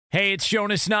Hey, it's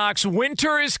Jonas Knox.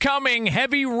 Winter is coming.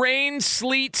 Heavy rain,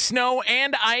 sleet, snow,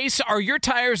 and ice. Are your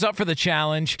tires up for the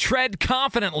challenge? Tread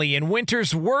confidently in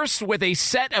winter's worst with a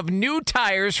set of new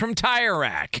tires from Tire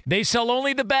Rack. They sell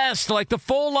only the best, like the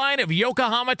full line of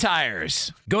Yokohama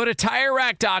tires. Go to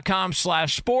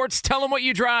TireRack.com/sports. Tell them what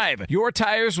you drive. Your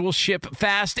tires will ship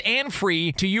fast and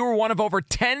free to you or one of over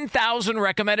 10,000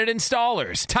 recommended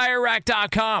installers.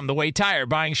 TireRack.com, the way tire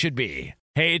buying should be.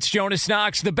 Hey, it's Jonas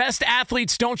Knox. The best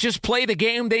athletes don't just play the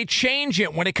game, they change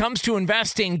it. When it comes to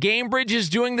investing, GameBridge is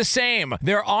doing the same.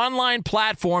 Their online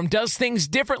platform does things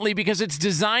differently because it's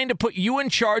designed to put you in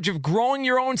charge of growing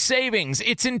your own savings.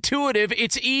 It's intuitive,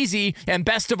 it's easy, and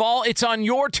best of all, it's on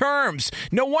your terms.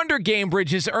 No wonder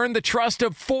GameBridge has earned the trust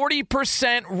of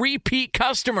 40% repeat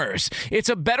customers. It's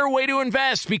a better way to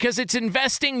invest because it's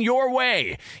investing your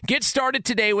way. Get started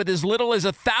today with as little as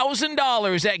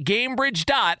 $1,000 at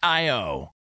GameBridge.io.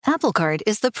 Apple Card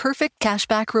is the perfect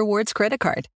cashback rewards credit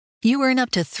card. You earn up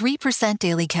to 3%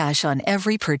 daily cash on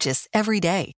every purchase every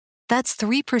day. That's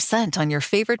 3% on your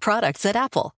favorite products at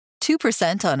Apple,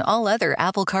 2% on all other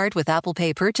Apple Card with Apple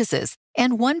Pay purchases,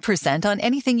 and 1% on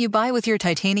anything you buy with your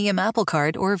titanium Apple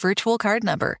Card or virtual card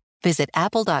number. Visit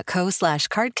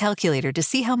apple.co/card calculator to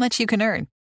see how much you can earn.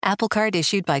 Apple Card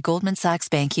issued by Goldman Sachs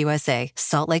Bank USA,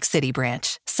 Salt Lake City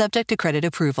branch. Subject to credit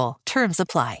approval. Terms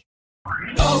apply.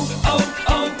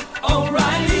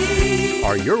 O'Reilly.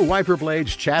 Are your wiper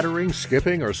blades chattering,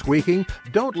 skipping, or squeaking?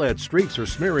 Don't let streaks or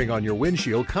smearing on your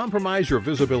windshield compromise your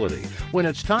visibility. When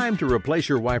it's time to replace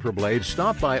your wiper blades,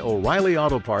 stop by O'Reilly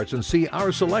Auto Parts and see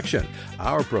our selection.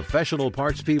 Our professional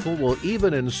parts people will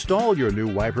even install your new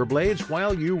wiper blades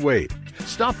while you wait.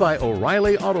 Stop by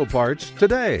O'Reilly Auto Parts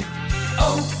today.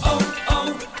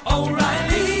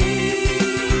 O'Reilly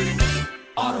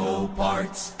Auto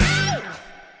Parts.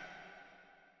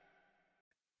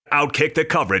 Outkick the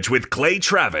coverage with Clay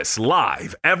Travis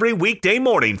live every weekday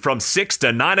morning from 6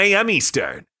 to 9 a.m.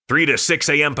 Eastern, 3 to 6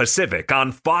 a.m. Pacific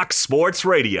on Fox Sports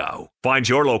Radio. Find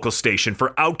your local station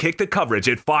for Outkick the coverage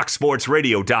at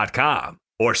foxsportsradio.com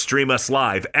or stream us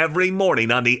live every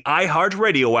morning on the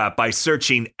iHeartRadio app by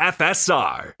searching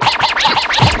FSR. Now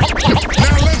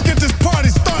let's get this party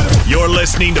started. You're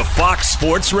listening to Fox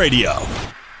Sports Radio.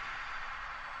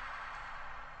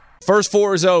 First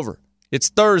four is over. It's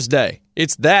Thursday.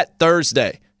 It's that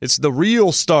Thursday. It's the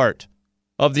real start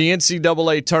of the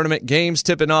NCAA tournament. Games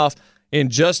tipping off in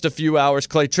just a few hours.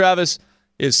 Clay Travis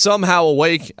is somehow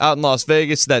awake out in Las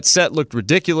Vegas. That set looked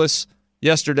ridiculous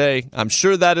yesterday. I'm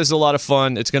sure that is a lot of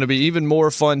fun. It's going to be even more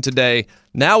fun today.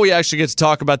 Now we actually get to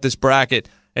talk about this bracket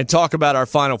and talk about our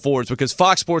Final Fours because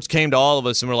Fox Sports came to all of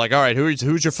us and we're like, all right,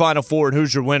 who's your Final Four and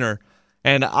who's your winner?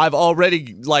 And I've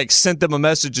already sent them a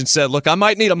message and said, look, I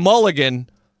might need a mulligan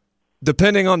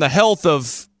depending on the health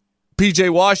of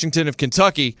P.J. Washington of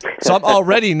Kentucky. So I'm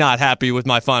already not happy with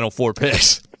my Final Four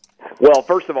picks. Well,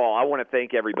 first of all, I want to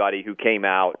thank everybody who came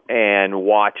out and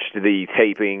watched the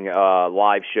taping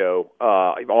live show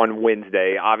on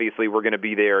Wednesday. Obviously, we're going to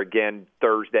be there again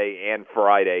Thursday and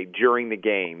Friday during the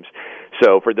games.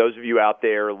 So for those of you out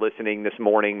there listening this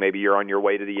morning, maybe you're on your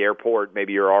way to the airport,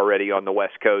 maybe you're already on the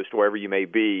West Coast, wherever you may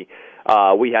be,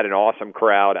 we had an awesome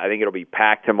crowd. I think it'll be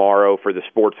packed tomorrow for the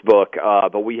sports book,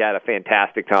 but we had a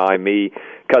fantastic time. Me,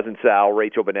 Cousin Sal,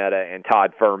 Rachel Bonetta, and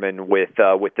Todd Furman with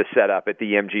the setup at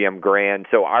the MGM Grand.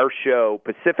 So our show,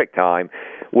 Pacific time,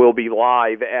 will be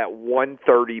live at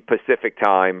 1:30 Pacific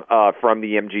time from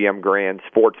the MGM Grand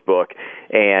Sportsbook,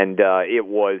 and it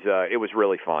was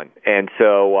really fun. And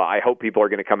so I hope people are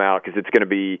going to come out because it's going to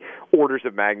be orders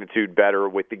of magnitude better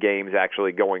with the games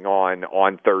actually going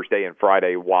on Thursday and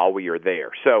Friday while we are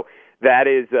there. So that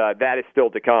is still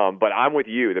to come. But I'm with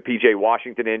you. The P.J.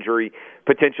 Washington injury,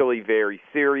 potentially very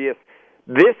serious.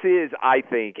 This is, I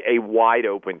think, a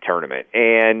wide-open tournament.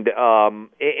 And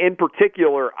in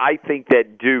particular, I think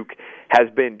that Duke has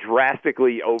been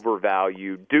drastically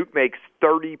overvalued. Duke makes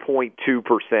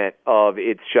 30.2% of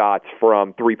its shots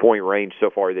from three-point range so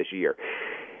far this year.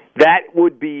 That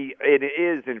would be, it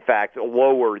is, in fact,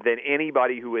 lower than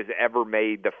anybody who has ever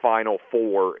made the Final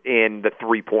Four in the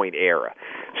three-point era.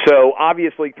 So,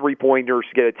 obviously, three-pointers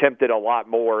get attempted a lot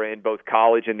more in both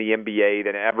college and the NBA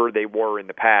than ever they were in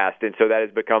the past, and so that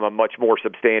has become a much more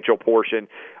substantial portion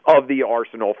of the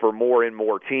arsenal for more and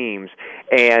more teams.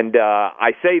 And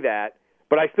I say that,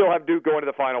 but I still have Duke going to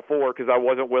the Final Four because I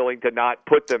wasn't willing to not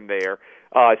put them there.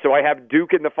 So I have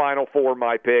Duke in the Final Four,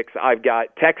 my picks. I've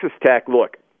got Texas Tech.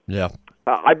 Look. Yeah.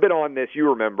 I've been on this, you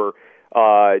remember,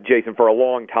 Jason, for a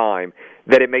long time,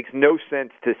 that it makes no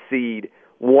sense to seed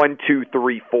 1, 2,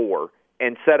 3, 4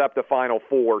 and set up the Final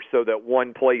Four so that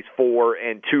 1 plays 4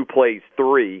 and 2 plays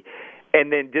 3.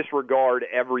 and then disregard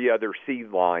every other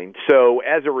seed line. So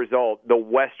as a result, the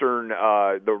Western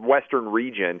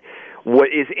region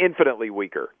is infinitely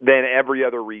weaker than every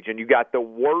other region. You got the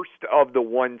worst of the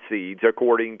 1 seeds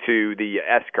according to the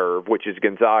S-curve, which is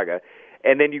Gonzaga.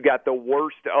 And then you got the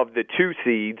worst of the 2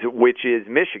 seeds, which is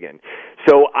Michigan.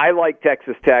 So I like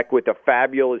Texas Tech with a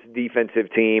fabulous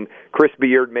defensive team. Chris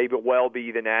Beard may well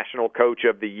be the national coach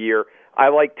of the year. I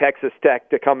like Texas Tech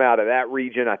to come out of that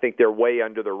region. I think they're way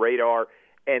under the radar.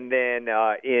 And then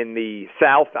in the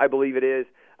South, I believe it is,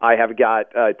 I have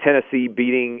got Tennessee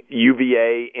beating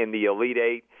UVA in the Elite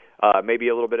Eight. Maybe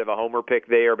a little bit of a homer pick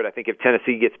there, but I think if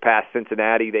Tennessee gets past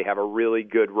Cincinnati, they have a really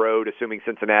good road, assuming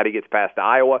Cincinnati gets past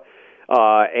Iowa.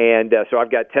 So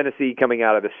I've got Tennessee coming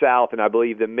out of the South, and I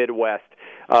believe the Midwest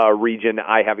region,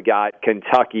 I have got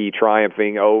Kentucky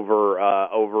triumphing over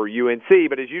UNC.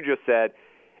 But as you just said,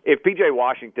 if P.J.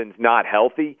 Washington's not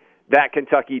healthy, that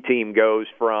Kentucky team goes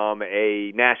from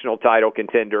a national title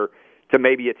contender to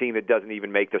maybe a team that doesn't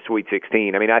even make the Sweet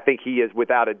 16. I mean, I think he is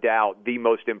without a doubt the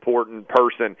most important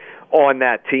person on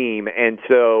that team, and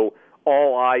so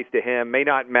all eyes to him. May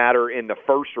not matter in the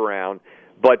first round,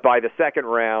 but by the second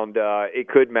round, it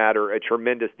could matter a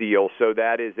tremendous deal. So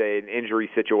that is an injury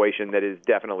situation that is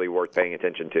definitely worth paying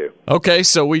attention to. Okay,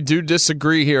 so we do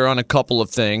disagree here on a couple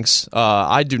of things.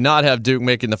 I do not have Duke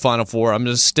making the Final Four. I'm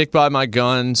going to stick by my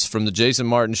guns from the Jason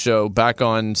Martin show back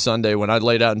on Sunday when I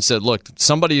laid out and said, look,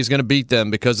 somebody is going to beat them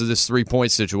because of this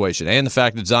three-point situation and the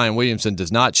fact that Zion Williamson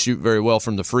does not shoot very well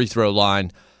from the free throw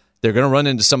line. They're going to run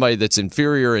into somebody that's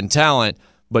inferior in talent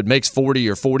but makes 40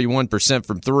 or 41%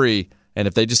 from three. And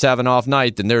if they just have an off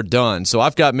night, then they're done. So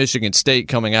I've got Michigan State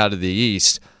coming out of the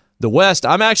East. The West,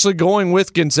 I'm actually going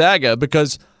with Gonzaga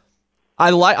because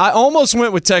I almost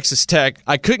went with Texas Tech.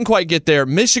 I couldn't quite get there.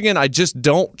 Michigan, I just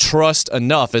don't trust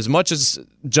enough. As much as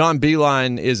John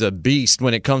Beilein is a beast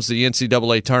when it comes to the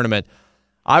NCAA tournament,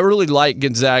 I really like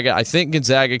Gonzaga. I think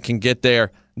Gonzaga can get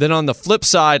there. Then on the flip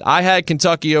side, I had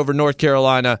Kentucky over North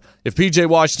Carolina. If P.J.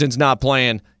 Washington's not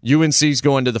playing, UNC's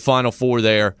going to the Final Four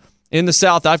there. In the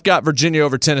South, I've got Virginia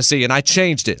over Tennessee, and I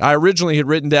changed it. I originally had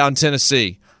written down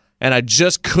Tennessee, and I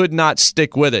just could not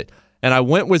stick with it. And I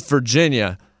went with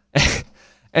Virginia.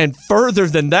 And further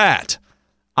than that,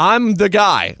 I'm the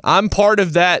guy. I'm part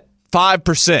of that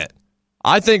 5%.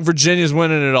 I think Virginia's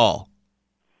winning it all.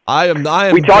 I am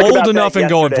bold enough in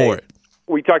going for it.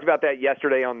 We talked about that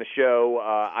yesterday on the show.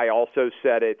 I also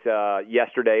said it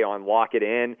yesterday on Lock It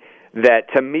In,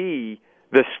 that to me,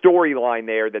 the storyline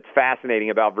there that's fascinating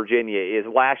about Virginia is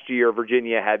last year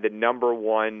Virginia had the number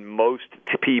one most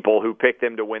people who picked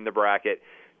them to win the bracket,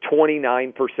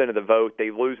 29% of the vote.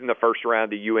 They lose in the first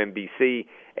round to UMBC,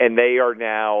 and they are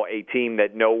now a team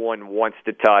that no one wants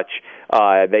to touch.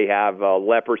 They have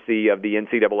leprosy of the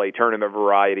NCAA tournament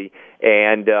variety,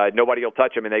 and nobody will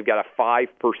touch them, and they've got a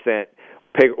 5%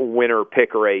 winner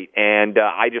pick rate. And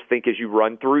I just think as you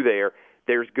run through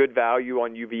there's good value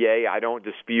on UVA. I don't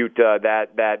dispute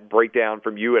that breakdown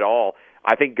from you at all.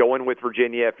 I think going with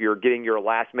Virginia, if you're getting your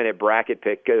last-minute bracket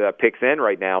picks in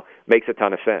right now, makes a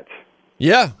ton of sense.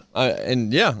 Yeah, I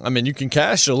mean, you can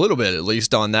cash a little bit at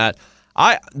least on that.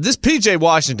 This P.J.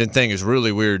 Washington thing is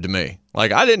really weird to me.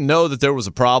 Like, I didn't know that there was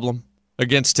a problem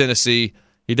against Tennessee.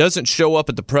 He doesn't show up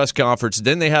at the press conference.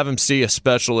 Then they have him see a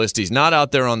specialist. He's not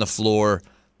out there on the floor.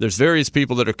 There's various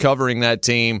people that are covering that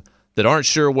team that aren't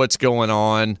sure what's going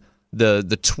on.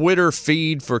 The Twitter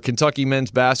feed for Kentucky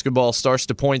men's basketball starts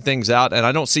to point things out, and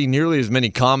I don't see nearly as many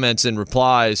comments and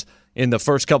replies in the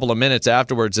first couple of minutes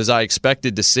afterwards as I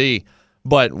expected to see.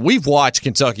 But we've watched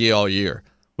Kentucky all year.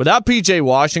 Without P.J.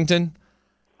 Washington,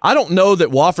 I don't know that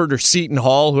Wofford or Seton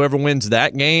Hall, whoever wins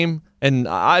that game, and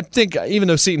I think even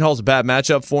though Seton Hall's a bad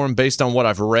matchup for him based on what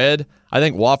I've read, I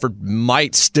think Wofford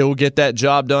might still get that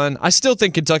job done. I still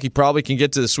think Kentucky probably can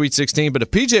get to the Sweet 16, but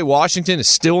if P.J. Washington is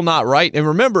still not right, and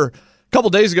remember, a couple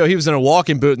days ago he was in a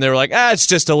walking boot and they were like, it's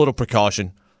just a little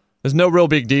precaution. There's no real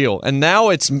big deal. And now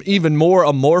it's even more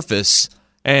amorphous,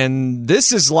 and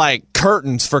this is like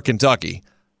curtains for Kentucky.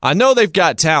 I know they've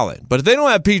got talent, but if they don't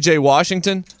have P.J.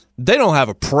 Washington, they don't have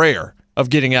a prayer of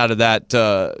getting out of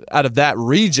that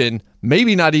region,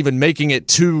 maybe not even making it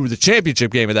to the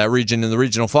championship game of that region in the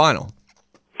regional final.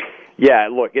 Yeah,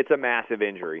 look, it's a massive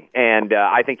injury, and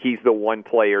I think he's the one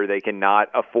player they cannot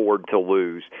afford to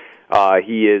lose.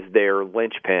 He is their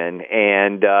linchpin,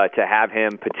 and to have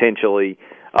him potentially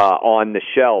on the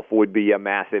shelf would be a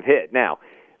massive hit. Now,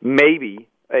 maybe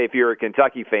if you're a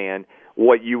Kentucky fan,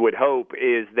 what you would hope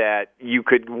is that you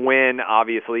could win,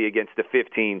 obviously, against the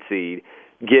 15 seed.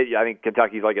 I think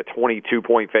Kentucky's like a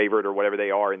 22-point favorite or whatever they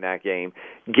are in that game.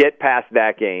 Get past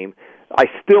that game. I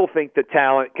still think the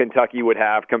talent Kentucky would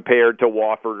have compared to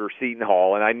Wofford or Seton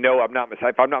Hall, and I know if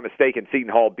I'm not mistaken, Seton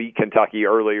Hall beat Kentucky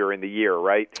earlier in the year,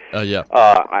 right? Yeah.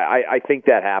 I think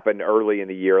that happened early in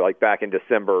the year, like back in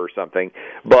December or something.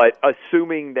 But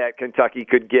assuming that Kentucky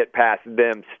could get past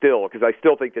them still, because I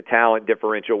still think the talent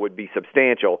differential would be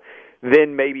substantial,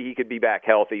 then maybe he could be back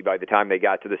healthy by the time they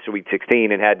got to the Sweet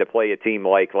 16 and had to play a team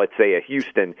like, let's say, a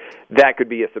Houston. That could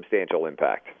be a substantial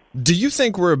impact. Do you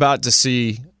think we're about to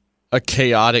see a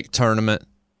chaotic tournament,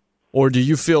 or do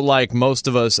you feel like most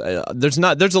of us there's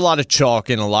a lot of chalk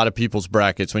in a lot of people's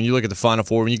brackets? When you look at the Final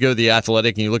Four, when you go to the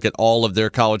Athletic and you look at all of their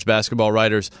college basketball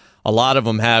writers, a lot of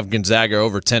them have Gonzaga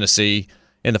over Tennessee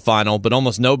in the final, but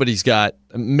almost nobody's got.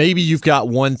 Maybe you've got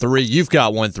 1-3, you've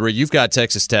got 1-3, you've got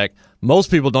Texas Tech.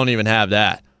 Most people don't even have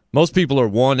that. Most people are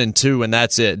 1 and 2, and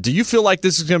that's it. Do you feel like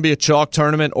this is going to be a chalk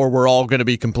tournament, or we're all going to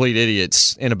be complete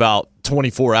idiots in about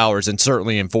 24 hours and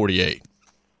certainly in 48?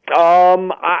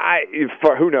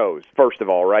 Who knows? First of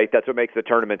all, right? That's what makes the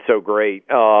tournament so great.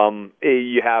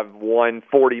 You have one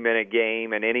 40-minute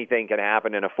game, and anything can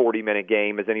happen in a 40-minute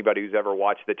game, as anybody who's ever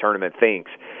watched the tournament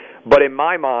thinks. But in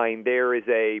my mind, there is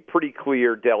a pretty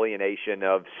clear delineation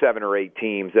of 7 or 8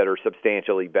 teams that are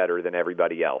substantially better than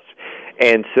everybody else.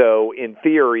 And so, in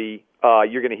theory,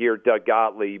 you're going to hear Doug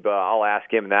Gottlieb. I'll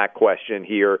ask him that question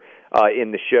here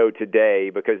in the show today,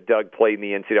 because Doug played in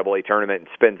the NCAA tournament and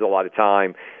spends a lot of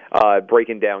time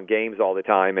breaking down games all the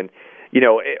time. And,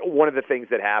 one of the things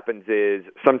that happens is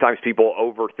sometimes people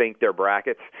overthink their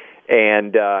brackets,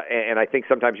 and I think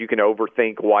sometimes you can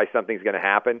overthink why something's going to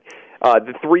happen.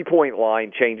 The three-point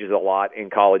line changes a lot in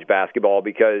college basketball,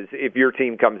 because if your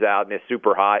team comes out and is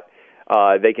super hot,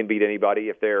 they can beat anybody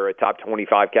if they're a top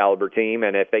 25 caliber team,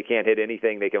 and if they can't hit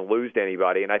anything, they can lose to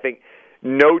anybody. And I think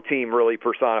no team really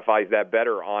personifies that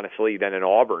better, honestly, than an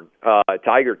Auburn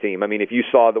Tiger team. I mean, if you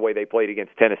saw the way they played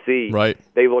against Tennessee, right,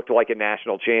 they looked like a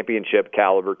national championship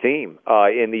caliber team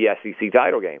in the SEC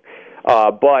title game.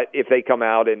 But if they come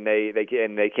out and they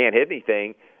can't hit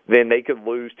anything, then they could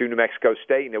lose to New Mexico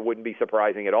State, and it wouldn't be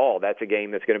surprising at all. That's a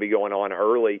game that's going to be going on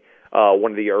early,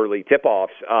 one of the early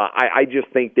tip-offs. I just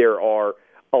think there are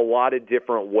a lot of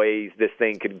different ways this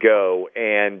thing could go,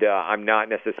 and I'm not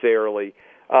necessarily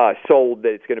sold that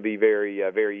it's going to be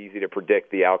very easy to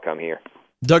predict the outcome here.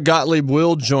 Doug Gottlieb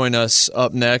will join us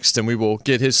up next, and we will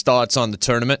get his thoughts on the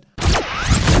tournament.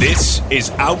 This is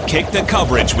Outkick the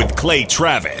Coverage with Clay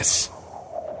Travis.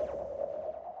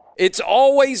 It's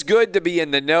always good to be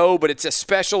in the know, but it's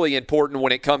especially important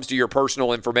when it comes to your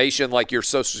personal information like your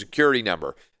Social Security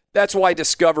number. That's why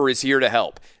Discover is here to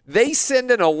help. They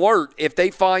send an alert if they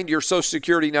find your Social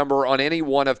Security number on any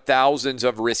one of thousands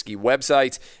of risky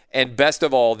websites. And best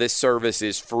of all, this service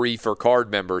is free for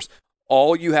card members.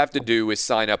 All you have to do is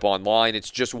sign up online. It's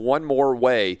just one more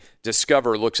way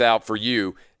Discover looks out for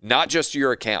you, not just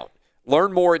your account.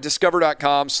 Learn more at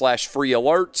discover.com/free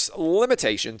alerts.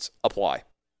 Limitations apply.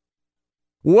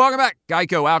 Welcome back.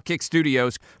 Geico Outkick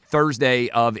Studios, Thursday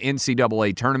of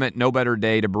NCAA tournament. No better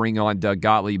day to bring on Doug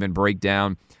Gottlieb and break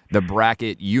down the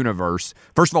bracket universe.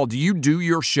 First of all, do you do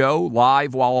your show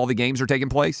live while all the games are taking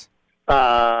place?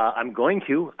 I'm going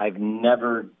to. I've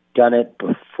never done it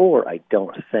before, I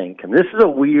don't think. And this is a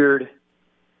weird,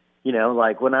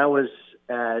 like when I was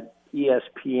at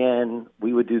ESPN,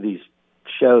 we would do these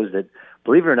shows that,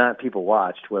 believe it or not, people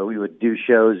watched, where we would do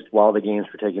shows while the games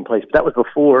were taking place. But that was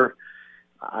before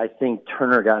I think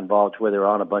Turner got involved, where they were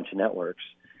on a bunch of networks.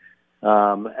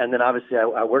 And then obviously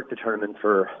I worked the tournament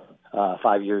for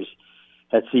 5 years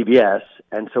at CBS.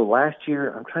 And so last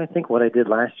year, I'm trying to think what I did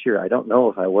last year. I don't know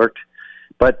if I worked.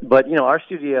 But our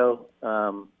studio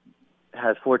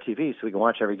has 4 TVs, so we can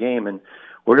watch every game. And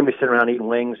we're going to be sitting around eating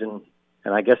wings and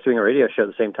I guess doing a radio show at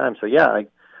the same time. So, yeah, I'm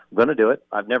going to do it.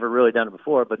 I've never really done it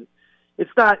before. But it's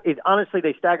not – honestly,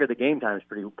 they stagger the game times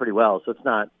pretty well, so it's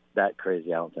not that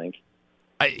crazy, I don't think.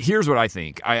 Here's what I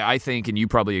think. I think, and you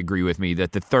probably agree with me,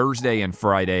 that the Thursday and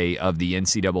Friday of the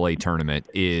NCAA tournament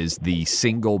is the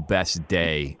single best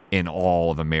day in all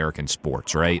of American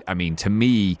sports, right? I mean, to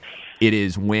me, it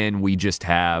is when we just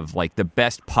have like the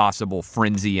best possible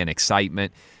frenzy and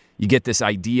excitement. You get this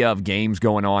idea of games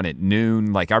going on at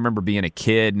noon. Like I remember being a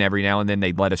kid, and every now and then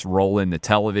they'd let us roll in the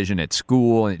television at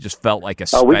school, and it just felt like a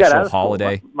special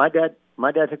holiday. My dad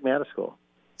took me out of school.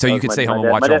 So you could stay home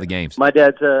and watch all the games. My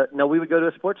dad's no, we would go to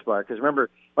a sports bar because remember,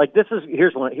 like here's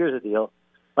the deal,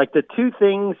 like the 2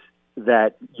 things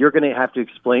that you're going to have to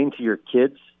explain to your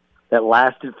kids that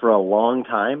lasted for a long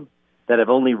time that have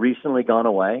only recently gone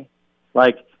away.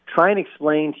 Like try and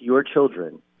explain to your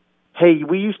children, hey,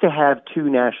 we used to have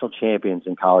 2 national champions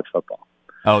in college football.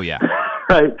 Oh yeah,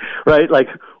 right. Like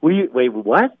wait,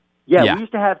 what? Yeah, we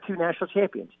used to have 2 national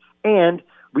champions. And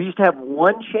we used to have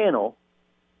one channel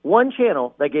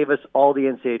that gave us all the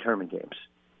NCAA tournament games.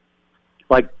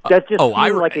 Like, that just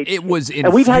it was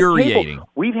infuriating.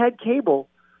 We've had cable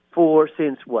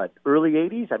since early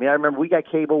 80s? I mean, I remember we got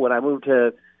cable when I moved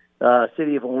to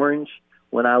City of Orange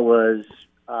when I was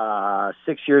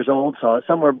 6 years old. So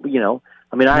somewhere,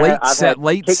 I mean,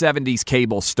 late 70s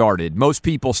cable started. Most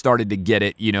people started to get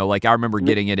it, like I remember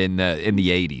getting it in the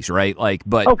 80s, right? Like,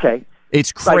 but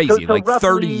it's crazy. Right. So roughly,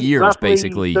 30 years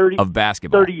basically of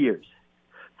basketball.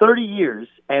 30 years,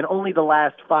 and only the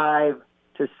last 5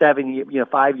 to 7 years,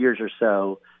 5 years or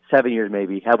so, 7 years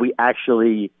maybe, have we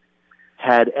actually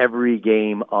had every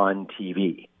game on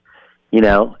TV.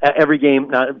 Every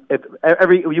game,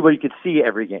 you could see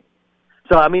every game.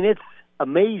 So, I mean, it's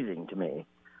amazing to me.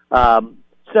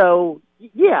 So,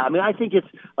 yeah, I mean, I think it's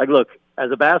like, look,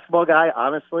 as a basketball guy,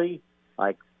 honestly,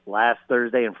 like last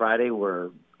Thursday and Friday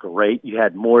were great. You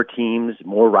had more teams,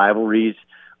 more rivalries,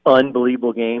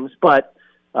 unbelievable games. But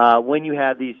when you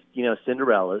have these,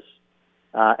 Cinderellas,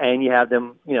 and you have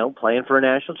them, playing for a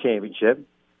national championship,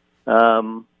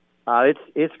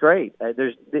 it's great.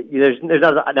 There's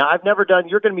not, now I've never done.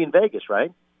 You're going to be in Vegas,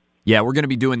 right? Yeah, we're going to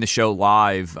be doing the show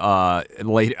live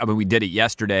late. I mean, we did it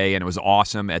yesterday, and it was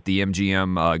awesome at the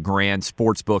MGM Grand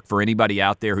Sportsbook. For anybody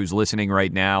out there who's listening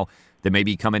right now that may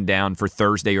be coming down for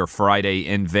Thursday or Friday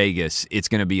in Vegas, it's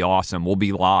going to be awesome. We'll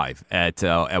be live at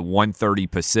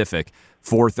 1:30 Pacific,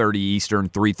 4:30 Eastern,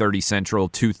 3:30 Central,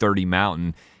 2:30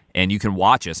 Mountain. And you can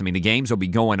watch us. I mean, the games will be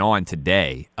going on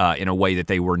today in a way that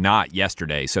they were not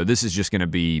yesterday. So this is just going to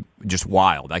be just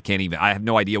wild. I have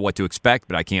no idea what to expect,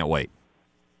 but I can't wait.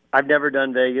 I've never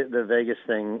done the Vegas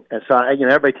thing. And so,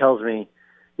 everybody tells me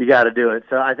you got to do it.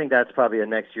 So I think that's probably a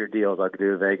next year deal. I could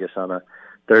do Vegas on a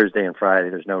Thursday and Friday.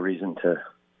 There's no reason to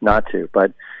not to.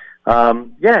 But, I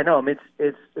mean,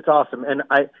 it's awesome. And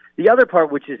the other part,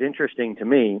 which is interesting to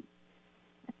me,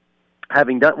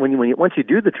 having done, once you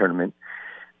do the tournament,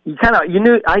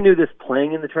 I knew this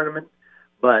playing in the tournament,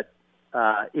 but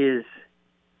is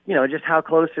just how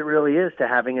close it really is to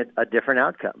having a different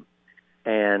outcome.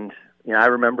 And I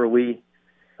remember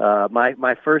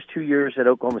my first 2 years at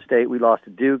Oklahoma State, we lost to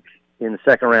Duke in the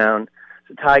second round.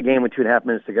 It's a tie game with 2.5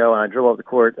 minutes to go, and I drove up the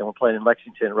court, and we're playing in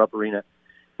Lexington at Rupp Arena,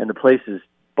 and the place is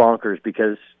bonkers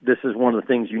because this is one of the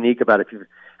things unique about it. If you've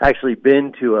actually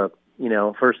been to a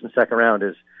first and second round,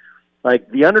 is like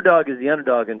the underdog is the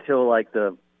underdog until like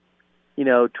the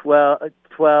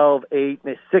 12, 8,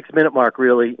 6 minute mark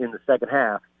really in the second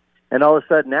half. And all of a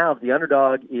sudden now, if the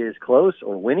underdog is close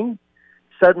or winning,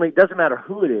 suddenly it doesn't matter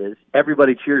who it is,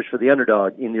 everybody cheers for the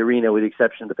underdog in the arena with the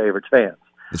exception of the favorites fans.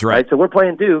 That's right. So we're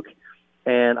playing Duke,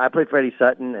 and I played Freddie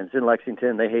Sutton, and it's in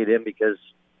Lexington. They hate him because,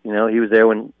 he was there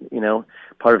when,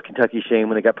 part of Kentucky's shame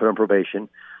when they got put on probation.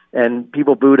 And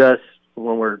people booed us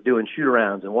when we're doing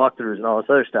shoot-arounds and walkthroughs and all this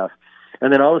other stuff.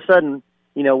 And then all of a sudden,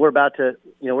 we're about to,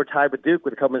 we're tied with Duke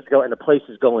with a couple minutes to go, and the place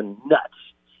is going nuts.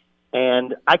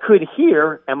 And I could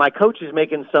hear, and my coach is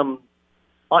making some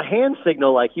hand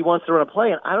signal like he wants to run a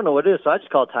play, and I don't know what it is, so I just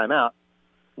called timeout.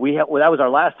 That was our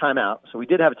last timeout, so we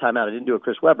did have a timeout. I didn't do a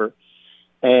Chris Webber,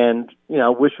 and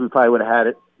wish we probably would have had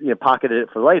it, pocketed it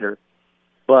for later.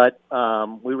 But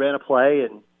we ran a play,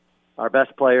 and our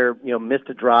best player, missed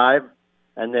a drive,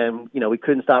 and then we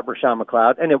couldn't stop Rashawn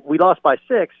McLeod, and we lost by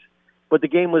 6. But the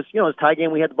game was, it was a tie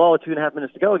game. We had the ball with 2.5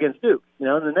 minutes to go against Duke.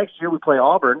 And the next year we play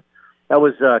Auburn. That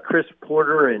was Chris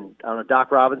Porter and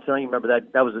Doc Robinson. You remember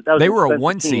that? That was they were a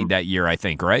 1 seed that year, I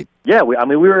think, right? Yeah, we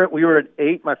were at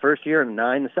 8 my first year and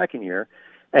 9 the second year,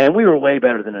 and we were way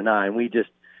better than a 9. We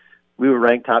were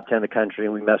ranked top 10 in the country,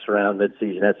 and we messed around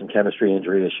mid-season, had some chemistry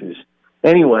injury issues.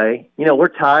 Anyway, we're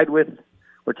tied with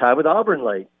Auburn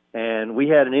late, and we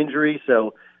had an injury,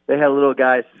 so they had a little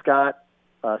guy Scott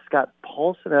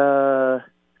Paulson or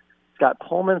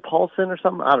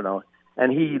something. I don't know.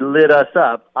 And he lit us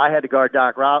up. I had to guard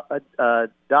Doc,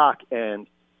 and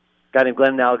a guy named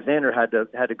Glenn Alexander had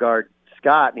to guard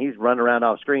Scott, and he's running around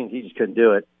off screens. He just couldn't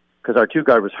do it because our 2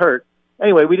 guard was hurt.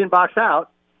 Anyway, we didn't box out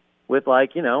with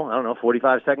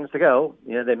 45 seconds to go.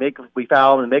 We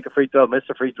foul and make a free throw, miss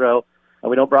a free throw, and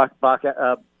we don't box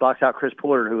out Chris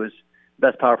Porter, who was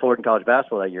best power forward in college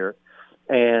basketball that year.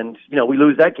 And, we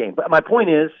lose that game. But my point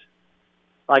is,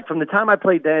 from the time I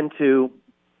played then to,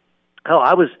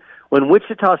 when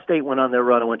Wichita State went on their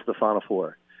run and went to the Final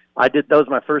Four, those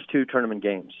were my first 2 tournament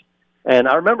games. And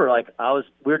I remember,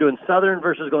 we were doing Southern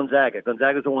versus Gonzaga.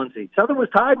 Gonzaga's a 1 seed. Southern was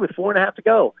tied with 4.5 to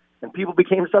go, and people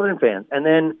became Southern fans. And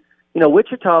then,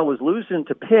 Wichita was losing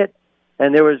to Pitt,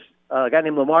 and there was a guy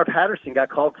named Lamar Patterson got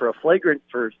called for a flagrant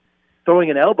for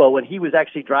throwing an elbow when he was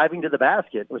actually driving to the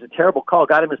basket. It was a terrible call,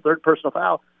 got him his third personal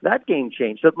foul. That game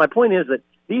changed. So my point is that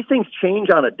these things change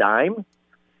on a dime,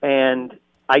 and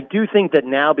I do think that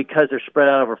now because they're spread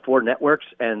out over 4 networks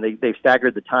and they've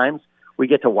staggered the times, we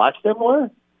get to watch them more.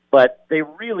 But they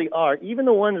really are, even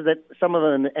the ones that some of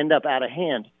them end up out of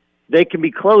hand, they can be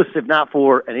close if not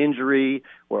for an injury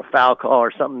or a foul call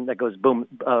or something that goes boom,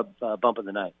 bump in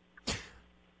the night.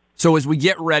 So as we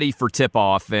get ready for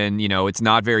tip-off, and, it's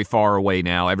not very far away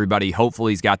now, everybody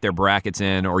hopefully has got their brackets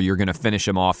in, or you're going to finish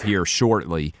them off here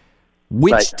shortly.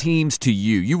 Which teams to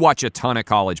you watch a ton of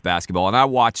college basketball, and I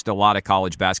watched a lot of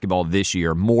college basketball this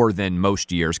year, more than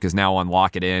most years, because now on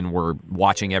Lock It In, we're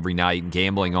watching every night and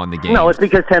gambling on the game. No, it's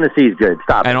because Tennessee's good.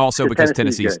 Stop. And also because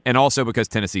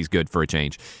Tennessee's good for a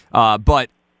change. But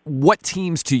what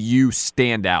teams to you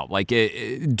stand out? Like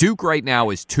Duke right now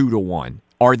is 2-1.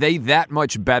 Are they that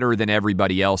much better than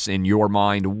everybody else in your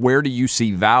mind? Where do you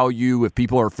see value if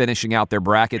people are finishing out their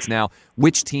brackets now?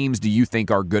 Which teams do you think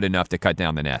are good enough to cut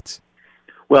down the nets?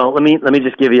 Well, let me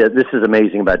just give you. This is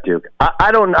amazing about Duke.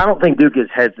 I don't think Duke is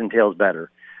heads and tails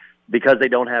better because they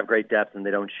don't have great depth and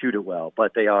they don't shoot it well,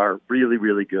 but they are really,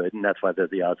 really good, and that's why they're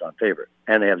the odds-on favorite,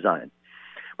 and they have Zion.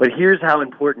 But here's how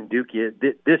important Duke is.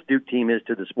 This Duke team is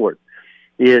to the sport.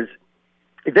 Is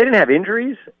if they didn't have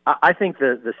injuries, I think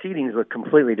the seedings look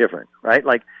completely different, right?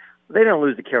 Like they don't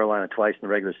lose to Carolina twice in the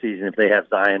regular season if they have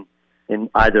Zion in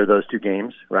either of those 2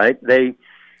 games, right? They.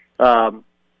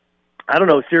 I don't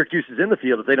know if Syracuse is in the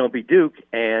field if they don't beat Duke,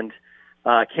 and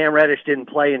Cam Reddish didn't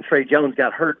play, and Trey Jones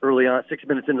got hurt early on, 6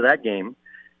 minutes into that game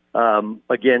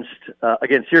against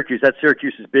Syracuse. That's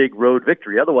Syracuse's big road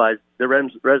victory. Otherwise, their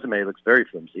resume looks very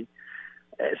flimsy.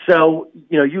 So,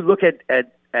 you look at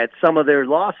some of their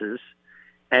losses,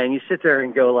 and you sit there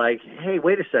and go like, hey,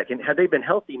 wait a second. Had they been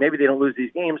healthy, maybe they don't lose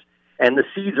these games, and the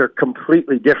seeds are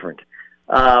completely different.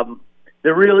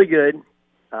 They're really good.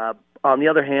 On the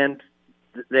other hand,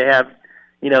 they have,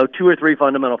 2 or 3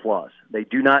 fundamental flaws. They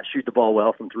do not shoot the ball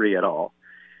well from 3 at all.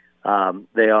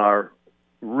 They are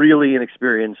really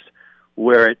inexperienced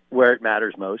where it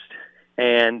matters most,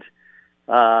 and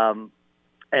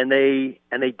they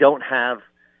don't have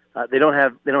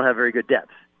very good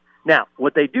depth. Now,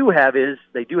 what they do have is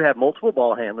they do have multiple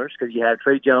ball handlers because you have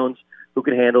Trey Jones who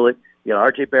can handle it, you got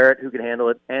R.J. Barrett who can handle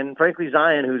it, and frankly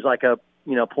Zion who's like a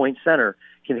point center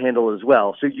can handle it as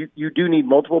well. So you do need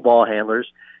multiple ball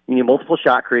handlers. You need multiple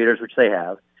shot creators, which they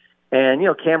have. And,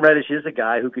 Cam Reddish is a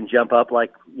guy who can jump up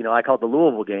like, I call it the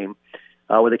Louisville game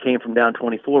where they came from down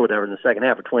 24 or whatever in the second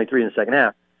half or 23 in the second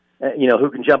half,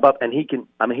 who can jump up and he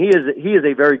is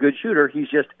a very good shooter. He's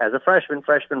just, as a freshmen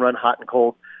run hot and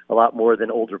cold a lot more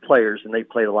than older players, and they've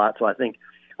played a lot. So I think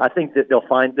that they'll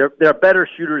find they're better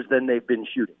shooters than they've been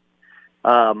shooting.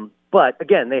 But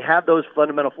again, they have those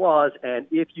fundamental flaws, and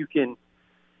if you can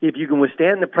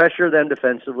withstand the pressure of them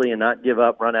defensively and not give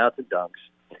up run-outs and dunks,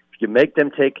 if you make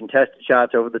them take contested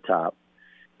shots over the top,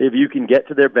 if you can get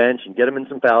to their bench and get them in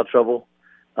some foul trouble,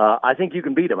 I think you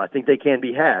can beat them. I think they can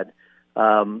be had,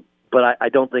 but I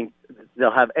don't think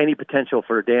they'll have any potential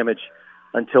for damage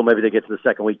until maybe they get to the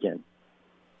second weekend.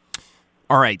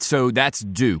 All right, so that's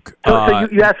Duke. So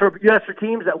you asked for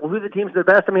teams that who the teams that are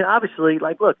best. I mean, obviously,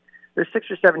 look, there's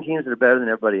 6 or 7 teams that are better than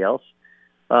everybody else.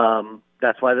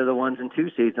 That's why they're the 1 and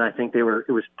 2 seeds, and I think it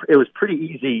was pretty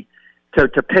easy to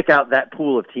pick out that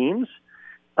pool of teams.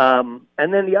 And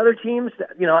then the other teams,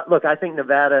 look, I think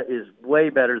Nevada is way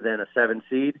better than a 7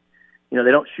 seed. They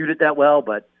don't shoot it that well,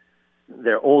 but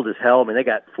they're old as hell. I mean, they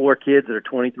got 4 kids that are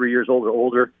 23 years old or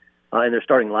older in their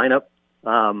starting lineup.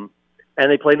 And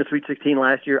they played in the Sweet 16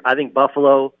 last year. I think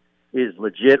Buffalo is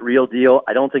legit, real deal.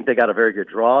 I don't think they got a very good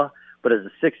draw, but as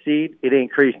a 6 seed, it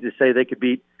ain't crazy to say they could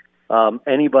beat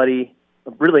anybody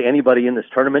in this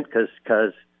tournament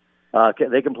because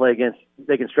they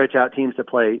can stretch out teams to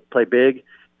play big,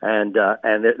 and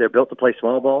they're built to play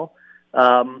small ball.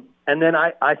 And then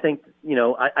I think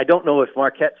I don't know if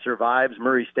Marquette survives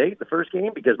Murray State the first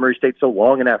game because Murray State's so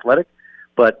long and athletic,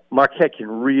 but Marquette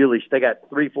they got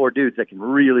 3-4 dudes that can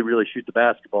really, really shoot the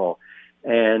basketball.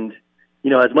 And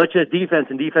as much as defense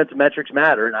and defensive metrics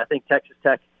matter, and I think Texas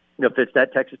Tech fits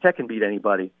that, Texas Tech can beat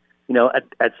anybody.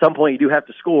 At some point you do have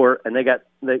to score, and they got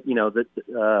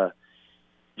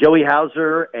Joey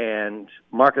Hauser and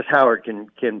Marcus Howard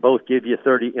can both give you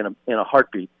 30 in a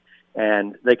heartbeat,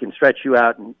 and they can stretch you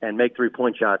out and make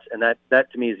 3-point shots, and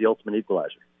that to me is the ultimate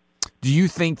equalizer. Do you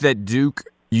think that Duke,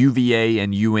 UVA,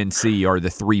 and UNC are the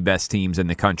 3 best teams in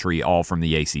the country, all from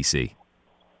the ACC?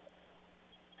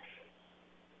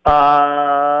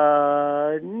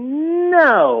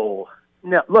 No.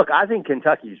 Look, I think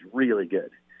Kentucky's really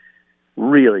good.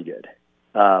 Really good.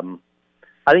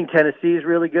 I think Tennessee is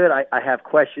really good. I have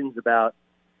questions about,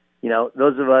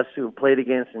 those of us who played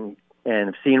against and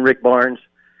have seen Rick Barnes.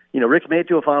 Rick's made it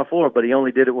to a Final Four, but he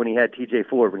only did it when he had TJ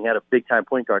Ford, when he had a big-time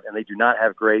point guard, and they do not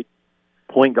have great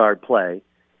point guard play.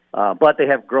 But they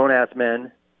have grown-ass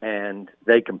men, and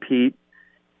they compete.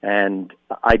 And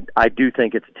I do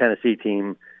think it's a Tennessee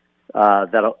team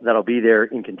that'll be there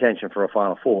in contention for a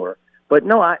Final Four. But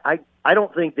no, I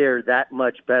don't think they're that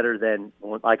much better than,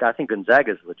 I think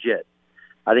Gonzaga's legit.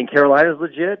 I think Carolina's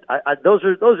legit. Those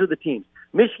are the teams.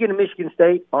 Michigan and Michigan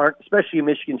State aren't, especially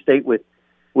Michigan State with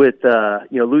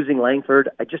losing Langford.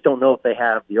 I just don't know if they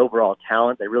have the overall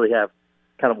talent. They really have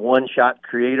kind of one-shot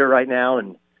creator right now,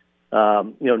 and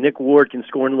Nick Ward can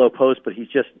score in the low post, but he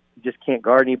just can't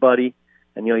guard anybody,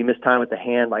 and he missed time with the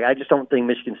hand. I just don't think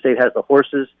Michigan State has the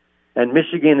horses, and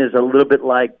Michigan is a little bit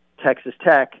like Texas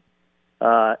Tech,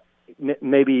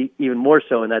 maybe even more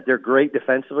so in that they're great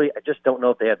defensively. I just don't know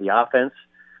if they have the offense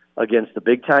against the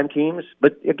big-time teams.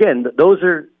 But again,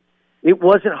 it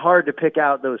wasn't hard to pick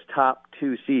out those top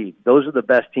 2 seeds. Those are the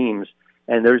best teams,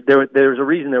 and there's a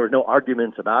reason there was no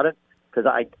arguments about it, because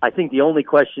I think the only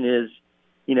question is,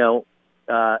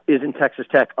 isn't Texas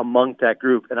Tech among that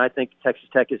group? And I think Texas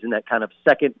Tech is in that kind of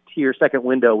second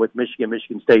window with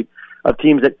Michigan State of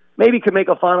teams that maybe could make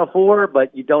a Final Four,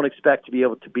 but you don't expect to be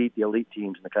able to beat the elite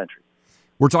teams in the country.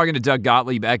 We're talking to Doug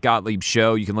Gottlieb at Gottlieb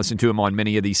Show. You can listen to him on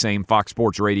many of these same Fox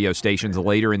Sports radio stations.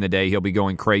 Later in the day, he'll be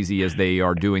going crazy as they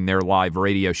are doing their live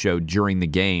radio show during the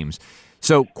games.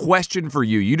 So, question for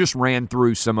you. You just ran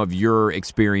through some of your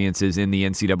experiences in the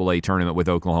NCAA tournament with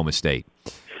Oklahoma State.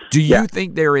 Do you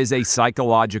think there is a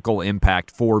psychological impact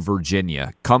for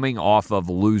Virginia coming off of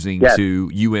losing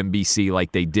to UMBC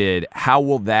like they did? How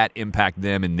will that impact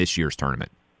them in this year's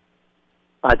tournament?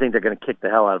 I think they're going to kick the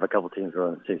hell out of a couple teams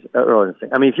early in the season.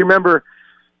 I mean, if you remember,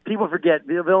 people forget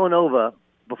Villanova,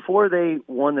 before they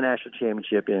won the national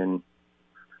championship in,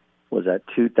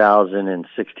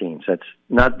 2016. So that's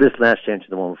not this last championship,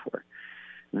 the one before.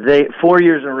 4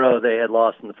 years in a row, they had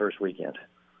lost in the first weekend.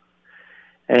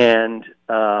 And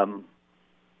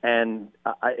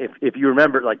if you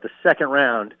remember, the second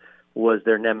round was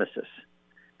their nemesis,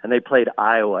 and they played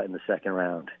Iowa in the second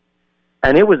round.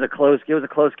 And it was a close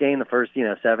game the first,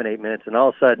 7-8 minutes, and all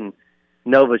of a sudden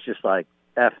Nova's just like,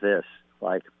 F this,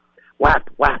 whap,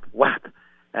 whap, whap.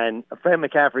 And Fred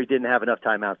McCaffrey didn't have enough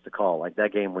timeouts to call.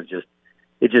 That game was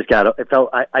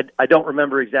I don't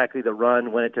remember exactly the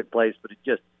run when it took place, but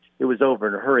it was over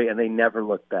in a hurry, and they never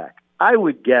looked back. I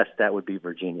would guess that would be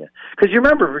Virginia. Because you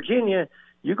remember, Virginia,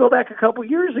 you go back a couple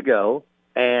years ago,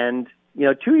 and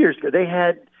 2 years ago, they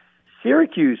had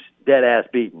Syracuse dead-ass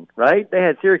beaten, right? They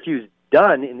had Syracuse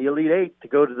done in the Elite Eight to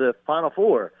go to the Final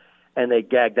Four, and they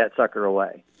gagged that sucker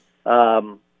away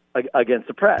against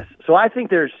the press. So I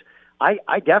think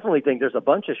I definitely think there's a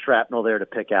bunch of shrapnel there to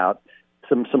pick out,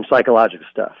 some psychological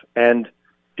stuff. And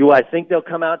do I think they'll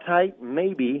come out tight?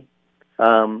 Maybe.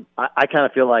 I kind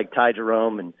of feel like Ty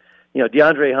Jerome and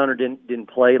DeAndre Hunter didn't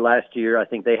play last year. I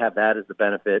think they have that as the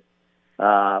benefit.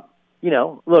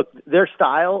 Look, their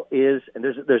style is, and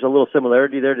there's a little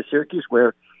similarity there to Syracuse,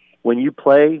 where when you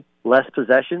play less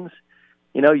possessions,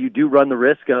 you do run the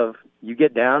risk of you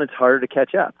get down, it's harder to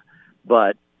catch up.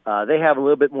 But they have a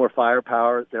little bit more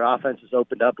firepower. Their offense has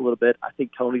opened up a little bit. I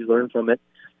think Tony's learned from it.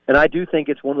 And I do think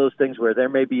it's one of those things where there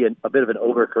may be a bit of an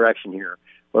overcorrection here,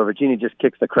 where Virginia just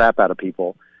kicks the crap out of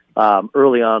people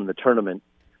early on in the tournament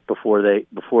before they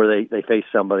face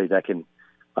somebody that can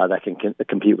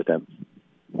compete with them.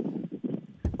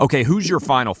 Okay, who's your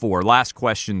Final Four? Last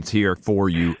questions here for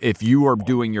you. If you are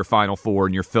doing your Final Four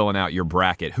and you're filling out your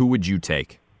bracket, who would you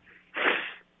take?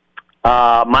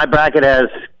 My bracket has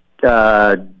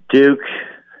Duke,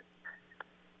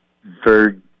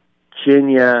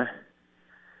 Virginia,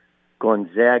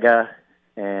 Gonzaga,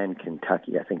 and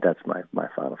Kentucky. I think that's my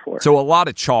Final Four. So a lot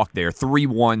of chalk there, 3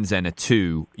 1s and a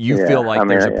 2. You feel like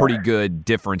there's a pretty good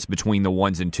difference between the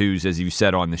 1s and 2s, as you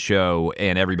said on the show,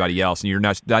 and everybody else, and you're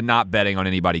not betting on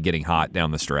anybody getting hot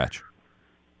down the stretch.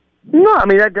 No, I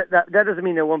mean that doesn't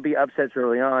mean there won't be upsets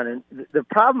early on. And the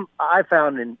problem I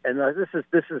found, and this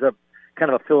is a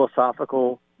kind of a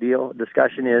philosophical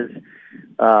discussion is,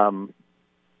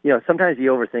 sometimes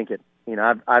you overthink it.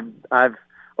 I've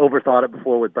overthought it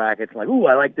before with brackets. Like, ooh,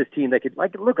 I like this team. They could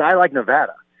look. I like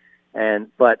Nevada,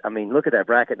 but I mean, look at that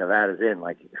bracket Nevada's in.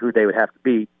 Like, who they would have to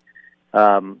beat.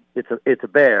 It's a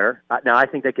bear. Now, I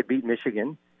think they could beat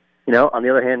Michigan. On the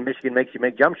other hand, Michigan makes you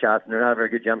make jump shots, and they're not a very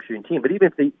good jump shooting team. But even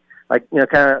if they,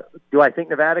 do I think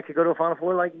Nevada could go to a Final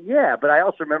Four? Yeah. But I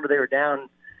also remember they were down,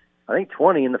 I think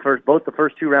 20 in both the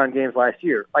first 2 round games last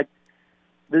year.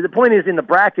 The point is, in the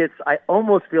brackets, I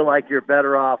almost feel like you're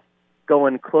better off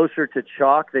going closer to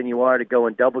chalk than you are to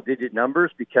going double-digit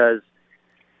numbers because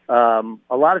a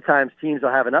lot of times teams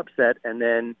will have an upset and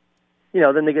then,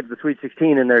 then they get to the Sweet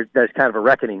 16 and there's kind of a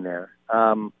reckoning there.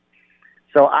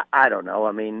 So I don't know.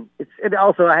 I mean,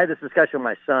 also I had this discussion with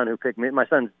my son who picked me. My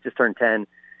son just turned 10 a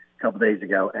couple days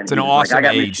ago. And it's an awesome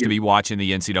age to be watching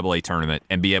the NCAA tournament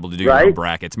and be able to do your own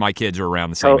brackets. My kids are around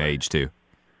the same age too.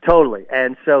 Totally.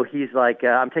 And so he's like,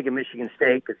 I'm taking Michigan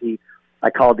State because I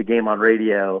called the game on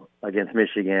radio against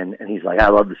Michigan, and he's like, I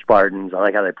love the Spartans. I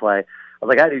like how they play. I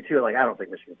was like, I do too. Like, I don't think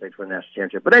Michigan State's win the national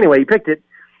championship. But anyway, he picked it,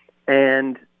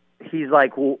 and he's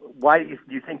like, well, why do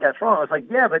you think that's wrong? I was like,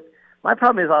 yeah, but my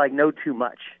problem is I know too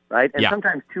much, right? And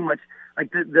sometimes too much, like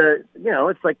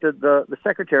it's like the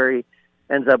secretary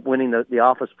ends up winning the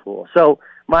office pool. So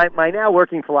my now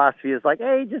working philosophy is like,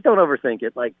 hey, just don't overthink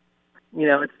it. Like,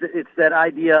 it's that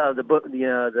idea of the book,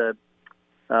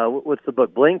 what's the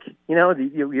book? Blink.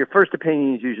 Your first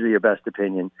opinion is usually your best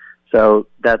opinion. So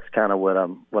that's kind of what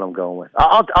I'm going with.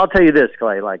 I'll tell you this,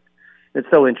 Clay. Like, it's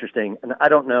so interesting, and I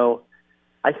don't know.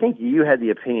 I think you had the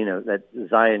opinion of that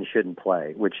Zion shouldn't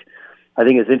play, which I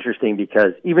think is interesting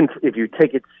because even if you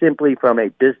take it simply from a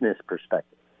business perspective,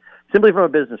 that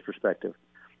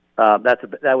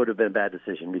would have been a bad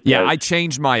decision. Because I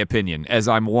changed my opinion, as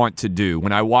I'm wont to do.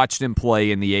 When I watched him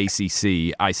play in the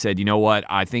ACC, I said, you know what?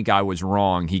 I think I was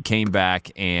wrong. He came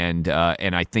back, and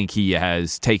I think he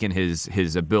has taken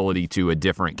his ability to a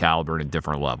different caliber and a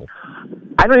different level.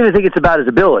 I don't even think it's about his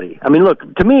ability. I mean, look,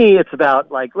 to me, it's about,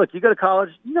 you go to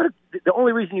college, the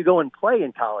only reason you go and play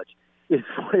in college is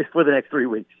for the next 3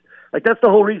 weeks. Like, that's the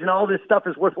whole reason all this stuff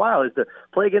is worthwhile, is to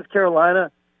play against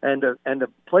Carolina and to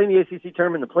play in the ACC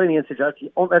tournament, to play in the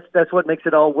NCAA. Oh, that's what makes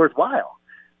it all worthwhile.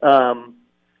 But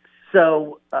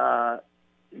to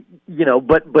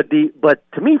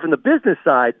me, from the business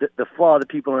side, the flaw that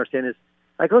people understand is,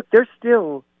 look, there's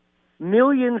still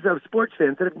millions of sports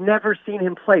fans that have never seen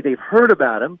him play. They've heard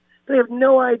about him. They have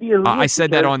no idea who he is. I said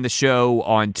that on the show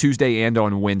on Tuesday and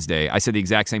on Wednesday. I said the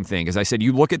exact same thing. As I said,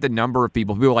 you look at the number of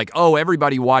people who are like, oh,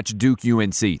 everybody watched Duke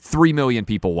UNC. 3 million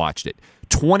people watched it.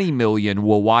 20 million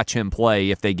will watch him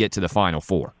play if they get to the Final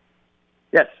Four.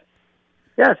 Yes,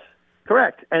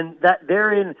 correct. And that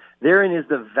therein is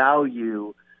the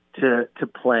value to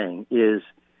playing. Is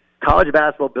college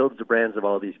basketball builds the brands of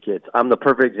all these kids. I'm the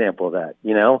perfect example of that.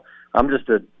 I'm just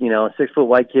a 6-foot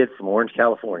white kid from Orange,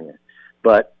 California,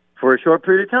 but for a short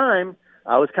period of time,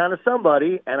 I was kind of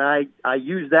somebody, and I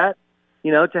used that,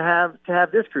 to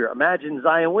have this career. Imagine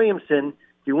Zion Williamson,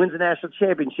 he wins a national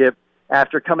championship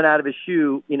after coming out of his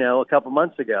shoe, a couple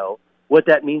months ago, what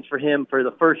that means for him for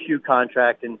the first shoe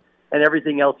contract and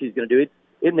everything else he's going to do.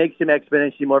 It makes him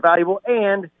exponentially more valuable.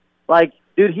 And,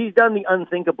 dude, he's done the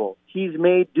unthinkable. He's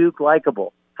made Duke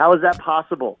likable. How is that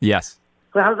possible? Yes.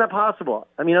 How is that possible?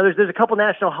 I mean, there's a couple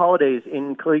national holidays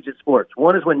in collegiate sports.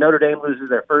 One is when Notre Dame loses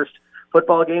their first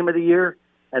football game of the year,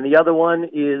 and the other one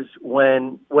is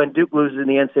when Duke loses in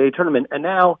the NCAA tournament. And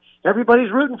now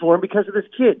everybody's rooting for him because of this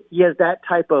kid. He has that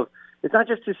type of – it's not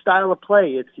just his style of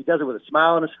play. He does it with a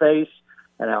smile on his face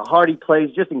and how hard he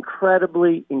plays, just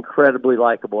incredibly, incredibly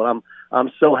likable. And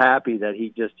I'm so happy that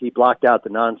he blocked out the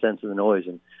nonsense and the noise,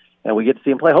 and we get to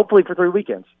see him play, hopefully for 3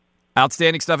 weekends.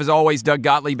 Outstanding stuff as always. Doug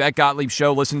Gottlieb at Gottlieb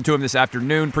Show. Listen to him this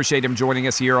afternoon. Appreciate him joining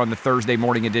us here on the Thursday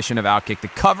morning edition of Outkick the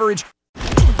Coverage.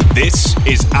 This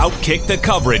is Outkick the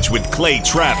Coverage with Clay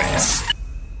Travis.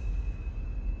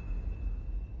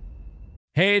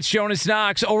 Hey, it's Jonas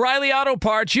Knox. O'Reilly Auto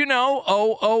Parts,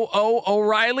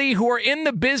 O'Reilly, who are in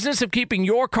the business of keeping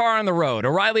your car on the road.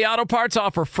 O'Reilly Auto Parts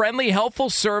offer friendly, helpful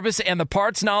service and the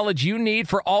parts knowledge you need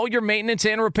for all your maintenance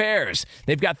and repairs.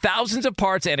 They've got thousands of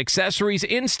parts and accessories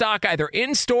in stock, either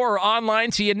in-store or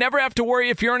online, so you never have to worry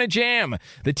if you're in a jam.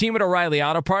 The team at O'Reilly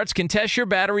Auto Parts can test your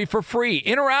battery for free,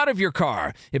 in or out of your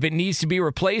car. If it needs to be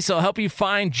replaced, they'll help you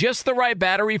find just the right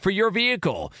battery for your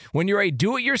vehicle. When you're a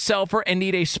do-it-yourselfer and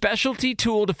need a specialty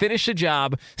tool to finish the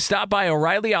job, stop by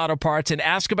O'Reilly Auto Parts and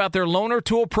ask about their loaner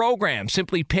tool program.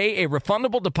 Simply pay a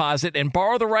refundable deposit and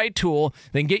borrow the right tool,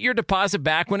 then get your deposit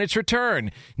back when it's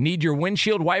returned. Need your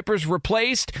windshield wipers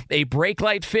replaced, a brake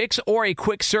light fix, or a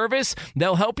quick service?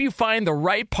 They'll help you find the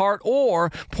right part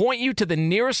or point you to the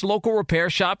nearest local repair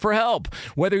shop for help.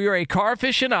 Whether you're a car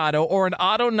aficionado or an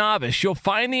auto novice, you'll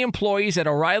find the employees at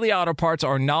O'Reilly Auto Parts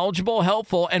are knowledgeable,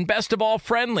 helpful, and best of all,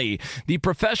 friendly. The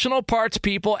professional parts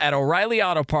people at O'Reilly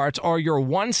Auto Parts are your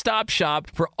one-stop shop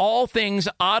for all things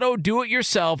auto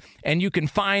do-it-yourself, and you can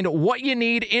find what you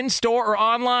need in-store or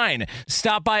online.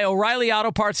 Stop by O'Reilly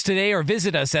Auto Parts today or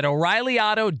visit us at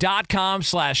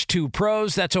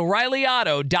O'ReillyAuto.com/2pros. That's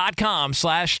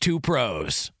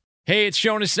O'ReillyAuto.com/2pros. Hey, it's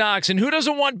Jonas Knox, and who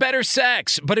doesn't want better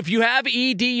sex? But if you have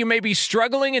ED, you may be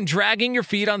struggling and dragging your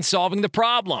feet on solving the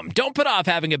problem. Don't put off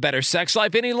having a better sex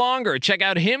life any longer. Check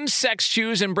out Hims Sex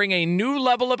Chews and bring a new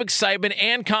level of excitement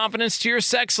and confidence to your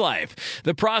sex life.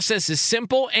 The process is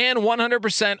simple and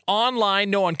 100%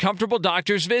 online, no uncomfortable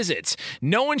doctor's visits.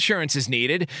 No insurance is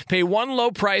needed. Pay one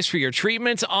low price for your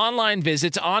treatments, online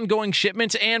visits, ongoing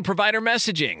shipments, and provider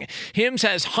messaging. Hims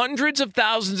has hundreds of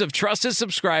thousands of trusted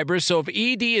subscribers, so if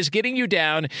ED is getting you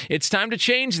down, it's time to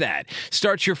change that.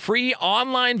 Start your free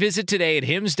online visit today at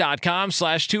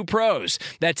hims.com/2pros.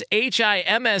 That's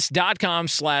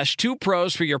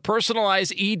HIMS.com/2pros for your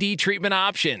personalized ED treatment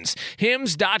options.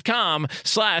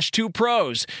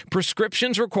 hims.com/2pros.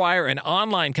 Prescriptions require an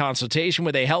online consultation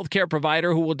with a healthcare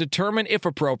provider who will determine if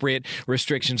appropriate.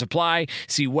 Restrictions apply.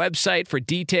 See website for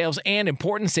details and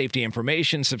important safety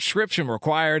information. Subscription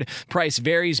required. Price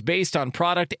varies based on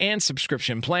product and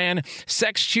subscription plan.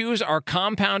 Sex Chews are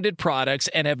compounded products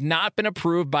and have not been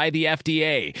approved by the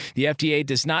FDA. The FDA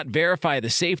does not verify the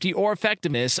safety or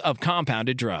effectiveness of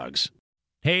compounded drugs.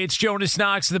 Hey, it's Jonas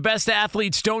Knox. The best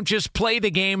athletes don't just play the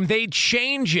game, they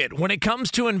change it. When it comes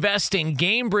to investing,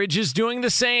 GameBridge is doing the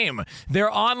same.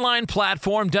 Their online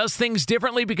platform does things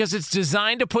differently because it's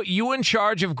designed to put you in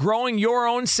charge of growing your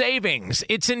own savings.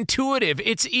 It's intuitive,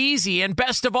 it's easy, and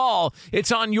best of all,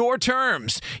 it's on your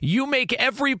terms. You make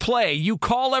every play, you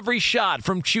call every shot,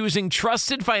 from choosing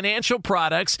trusted financial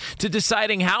products to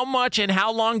deciding how much and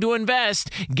how long to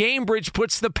invest. GameBridge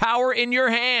puts the power in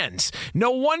your hands. No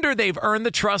wonder they've earned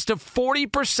the trust of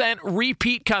 40%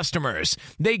 repeat customers.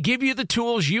 They give you the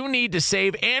tools you need to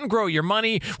save and grow your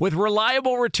money with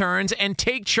reliable returns and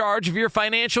take charge of your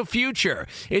financial future.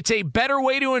 It's a better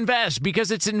way to invest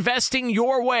because it's investing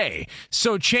your way.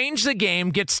 So change the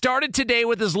game. Get started today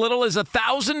with as little as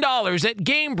 $1,000 at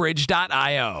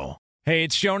GameBridge.io. Hey,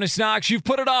 it's Jonas Knox. You've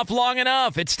put it off long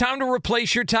enough. It's time to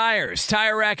replace your tires.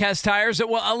 Tire Rack has tires that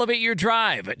will elevate your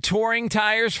drive. Touring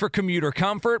tires for commuter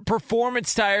comfort,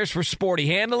 performance tires for sporty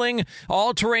handling,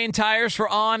 all-terrain tires for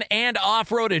on- and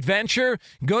off-road adventure.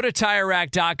 Go to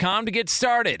TireRack.com to get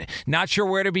started. Not sure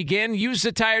where to begin? Use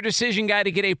the Tire Decision Guide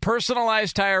to get a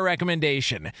personalized tire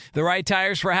recommendation. The right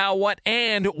tires for how, what,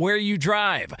 and where you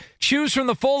drive. Choose from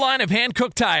the full line of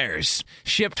hand-cooked tires.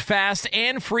 Shipped fast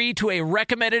and free to a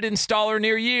recommended installer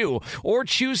near you, or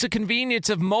choose the convenience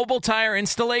of mobile tire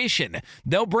installation.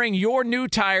 They'll bring your new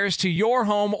tires to your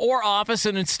home or office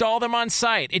and install them on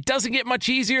site. It doesn't get much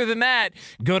easier than that.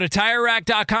 Go to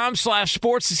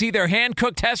TireRack.com/sports to see their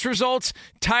hand-cooked test results,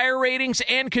 tire ratings,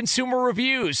 and consumer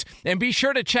reviews. And be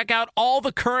sure to check out all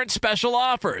the current special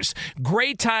offers.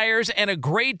 Great tires and a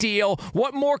great deal.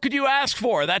 What more could you ask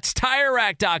for? That's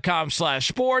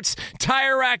TireRack.com/sports.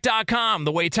 TireRack.com,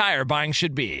 the way tire buying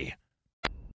should be.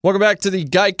 Welcome back to the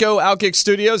Geico Outkick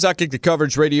Studios. Outkick, the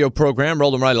coverage radio program,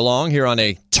 rolling right along here on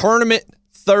a Tournament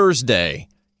Thursday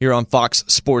here on Fox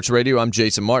Sports Radio. I'm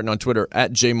Jason Martin on Twitter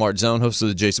at JMartZone, host of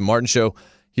the Jason Martin Show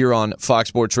here on Fox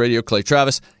Sports Radio. Clay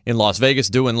Travis in Las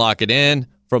Vegas doing Lock It In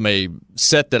from a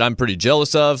set that I'm pretty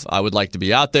jealous of. I would like to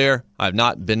be out there. I've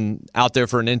not been out there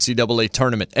for an NCAA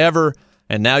tournament ever,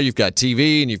 and now you've got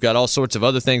TV and you've got all sorts of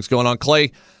other things going on.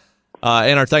 Clay,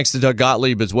 and our thanks to Doug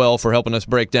Gottlieb as well for helping us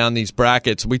break down these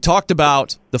brackets. We talked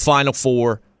about the Final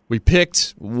Four. We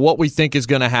picked what we think is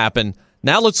going to happen.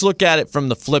 Now let's look at it from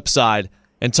the flip side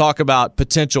and talk about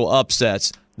potential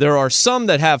upsets. There are some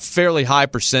that have fairly high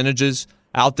percentages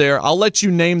out there. I'll let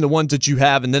you name the ones that you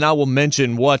have, and then I will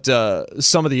mention what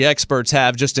some of the experts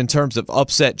have just in terms of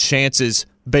upset chances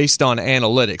based on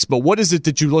analytics. But what is it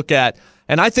that you look at?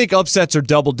 And I think upsets are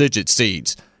double-digit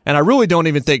seeds. And I really don't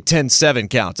even think 10-7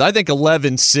 counts. I think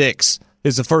 11-6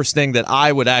 is the first thing that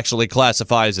I would actually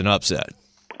classify as an upset.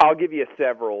 I'll give you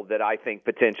several that I think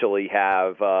potentially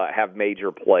have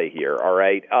major play here, all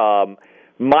right?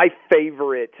 My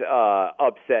favorite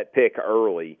upset pick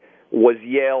early was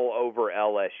Yale over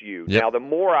LSU. Yep. Now, the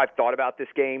more I've thought about this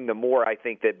game, the more I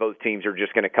think that both teams are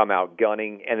just going to come out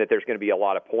gunning and that there's going to be a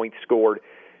lot of points scored.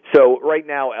 So right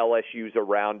now, LSU's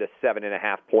around a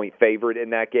 7.5-point favorite in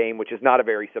that game, which is not a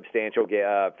very substantial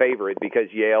favorite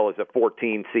because Yale is a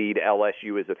 14 seed,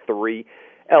 LSU is a 3.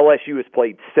 LSU has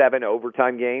played 7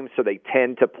 overtime games, so they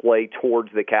tend to play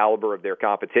towards the caliber of their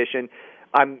competition.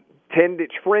 I'm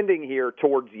trending here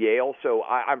towards Yale, so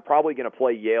I'm probably going to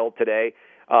play Yale today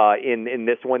in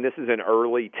this one. This is an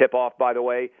early tip-off, by the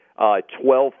way.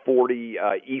 12:40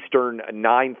 Eastern,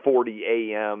 9:40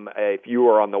 a.m. If you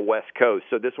are on the West Coast.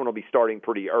 So this one will be starting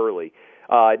pretty early.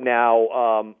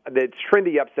 Now, the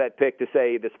trendy upset pick to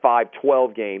say this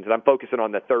 5-12 games, and I'm focusing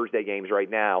on the Thursday games right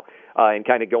now and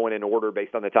kind of going in order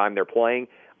based on the time they're playing.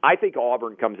 I think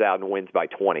Auburn comes out and wins by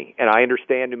 20. And I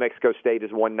understand New Mexico State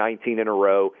has won 19 in a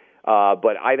row,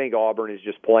 but I think Auburn is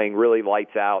just playing really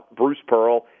lights out. Bruce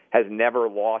Pearl has never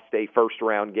lost a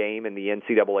first-round game in the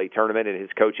NCAA tournament in his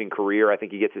coaching career. I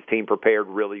think he gets his team prepared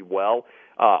really well.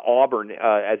 Auburn,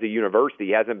 as a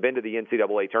university, hasn't been to the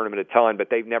NCAA tournament a ton, but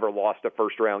they've never lost a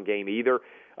first-round game either.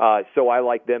 So I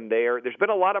like them there. There's been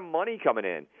a lot of money coming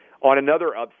in on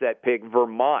another upset pick,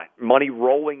 Vermont. Money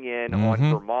rolling in on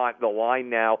Vermont. The line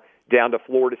now down to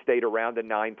Florida State around a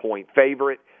 9-point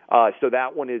favorite. So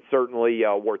that one is certainly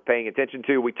worth paying attention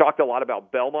to. We talked a lot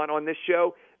about Belmont on this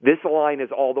show. This line is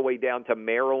all the way down to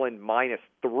Maryland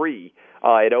 -3.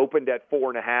 It opened at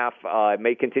 4.5. It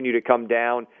may continue to come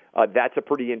down. That's a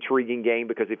pretty intriguing game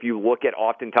because if you look at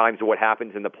oftentimes what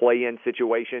happens in the play-in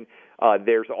situation,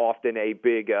 there's often a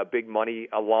big money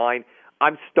line.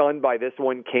 I'm stunned by this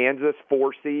one. Kansas,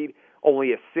 4 seed,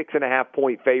 only a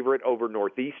 6.5-point favorite over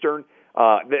Northeastern.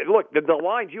 Look, the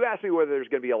lines, you asked me whether there's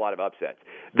going to be a lot of upsets.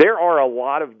 There are a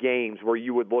lot of games where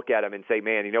you would look at them and say,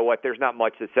 man, you know what, there's not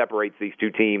much that separates these two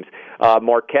teams.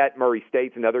 Marquette, Murray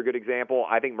State's another good example.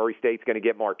 I think Murray State's going to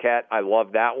get Marquette. I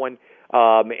love that one.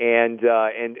 And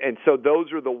so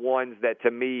those are the ones that,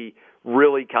 to me,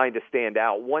 really kind of stand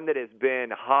out. One that has been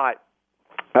hot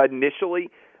initially,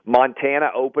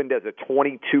 Montana opened as a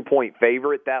 22-point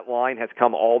favorite. That line has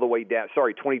come all the way down.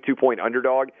 22-point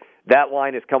underdog. That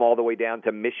line has come all the way down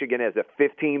to Michigan as a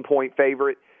 15-point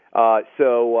favorite.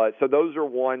 So those are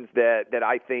ones that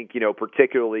I think,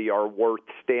 particularly are worth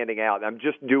standing out. I'm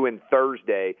just doing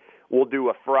Thursday. We'll do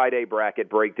a Friday bracket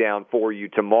breakdown for you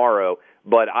tomorrow,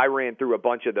 but I ran through a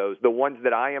bunch of those. The ones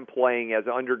that I am playing as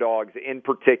underdogs in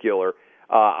particular,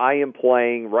 I am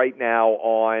playing right now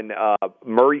on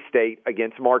Murray State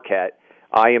against Marquette.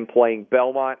 I am playing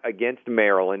Belmont against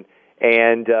Maryland.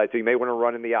 And so you may want to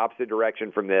run in the opposite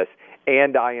direction from this.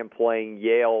 And I am playing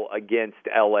Yale against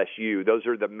LSU. Those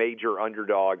are the major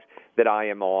underdogs that I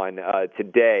am on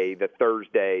today, the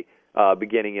Thursday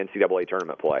beginning NCAA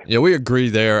tournament play. Yeah, we agree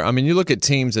there. I mean, you look at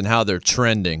teams and how they're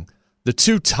trending. The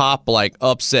two top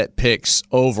upset picks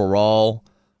overall,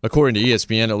 according to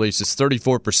ESPN at least, is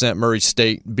 34% Murray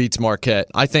State beats Marquette.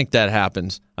 I think that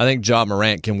happens. I think Ja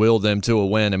Morant can will them to a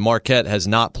win, and Marquette has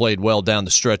not played well down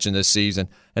the stretch in this season.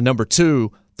 And number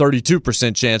two,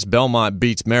 32% chance Belmont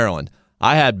beats Maryland.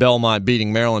 I had Belmont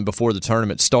beating Maryland before the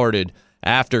tournament started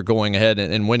after going ahead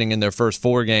and winning in their first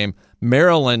 4 game.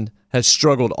 Maryland has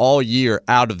struggled all year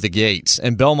out of the gates,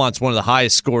 and Belmont's one of the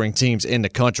highest scoring teams in the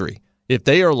country. If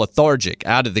they are lethargic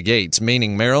out of the gates,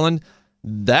 meaning Maryland,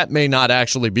 that may not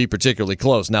actually be particularly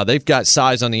close. Now, they've got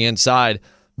size on the inside.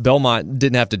 Belmont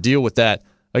didn't have to deal with that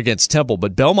against Temple,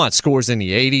 but Belmont scores in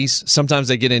the 80s. Sometimes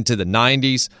they get into the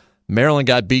 90s. Maryland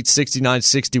got beat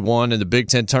 69-61 in the Big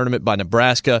Ten tournament by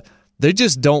Nebraska. They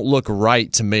just don't look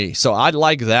right to me. So I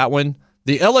like that one.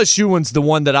 The LSU one's the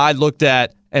one that I looked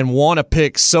at and want to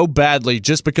pick so badly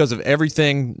just because of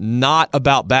everything not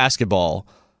about basketball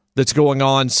that's going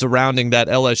on surrounding that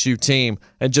LSU team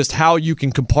and just how you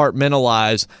can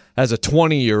compartmentalize as a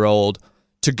 20-year-old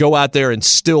to go out there and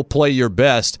still play your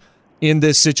best in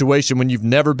this situation when you've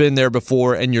never been there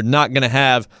before and you're not going to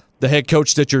have the head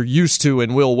coach that you're used to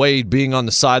and Will Wade being on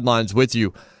the sidelines with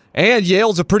you. And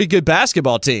Yale's a pretty good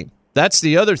basketball team. That's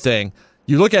the other thing.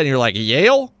 You look at it and you're like,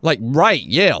 Yale? Right,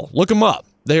 Yale. Look them up.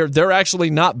 They're actually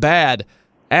not bad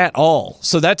at all.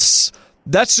 So that's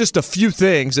just a few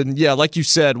things. And, yeah, like you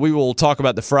said, we will talk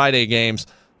about the Friday games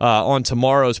on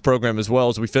tomorrow's program as well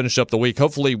as we finish up the week.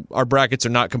 Hopefully our brackets are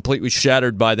not completely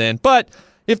shattered by then. But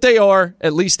if they are,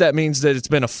 at least that means that it's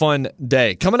been a fun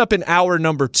day. Coming up in hour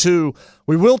number 2,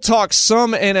 we will talk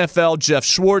some NFL. Jeff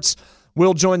Schwartz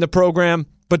will join the program.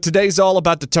 But today's all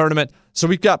about the tournament, so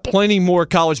we've got plenty more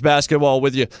college basketball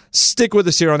with you. Stick with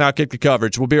us here on Outkick the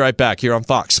Coverage. We'll be right back here on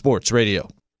Fox Sports Radio.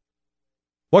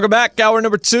 Welcome back. Hour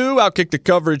number 2, Outkick the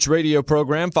Coverage radio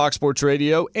program, Fox Sports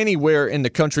Radio, anywhere in the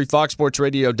country,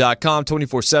 foxsportsradio.com,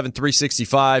 24/7,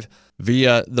 365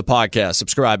 via the podcast.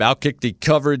 Subscribe, Outkick the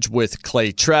Coverage with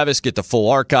Clay Travis. Get the full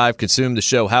archive. Consume the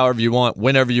show however you want,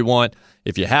 whenever you want.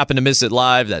 If you happen to miss it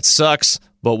live, that sucks,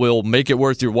 but we'll make it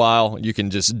worth your while. You can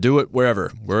just do it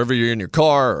wherever you're in your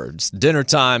car or it's dinner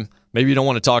time. Maybe you don't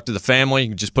want to talk to the family. You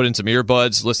can just put in some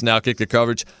earbuds, listen to Outkick the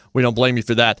Coverage. We don't blame you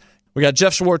for that. We got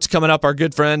Jeff Schwartz coming up, our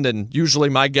good friend, and usually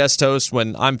my guest host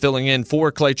when I'm filling in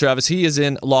for Clay Travis. He is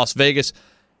in Las Vegas,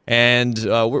 and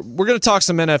we're going to talk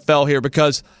some NFL here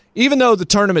because even though the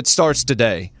tournament starts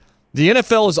today, the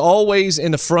NFL is always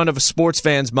in the front of a sports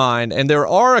fan's mind, and there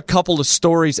are a couple of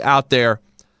stories out there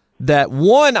that,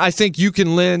 one, I think you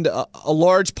can lend a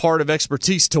large part of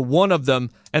expertise to one of them,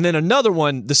 and then another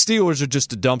one, the Steelers are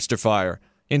just a dumpster fire.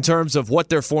 in terms of what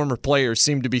their former players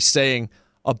seem to be saying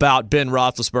about Ben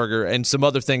Roethlisberger and some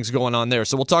other things going on there.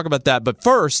 So we'll talk about that. But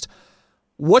first,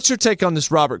 what's your take on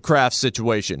this Robert Kraft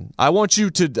situation? I want you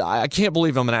to – I can't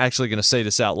believe I'm actually going to say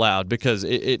this out loud because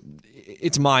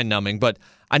it's mind-numbing, but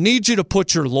I need you to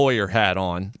put your lawyer hat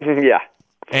on. Yeah.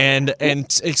 And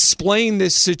explain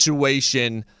this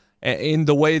situation in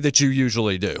the way that you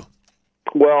usually do.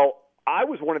 Well, I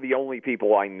was one of the only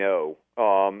people I know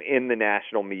in the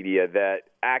national media that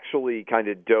actually kind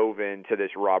of dove into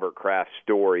this Robert Kraft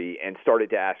story and started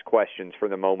to ask questions from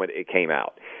the moment it came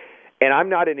out. And I'm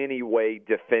not in any way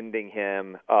defending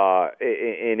him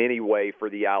in any way for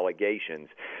the allegations.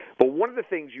 But one of the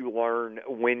things you learn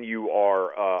when you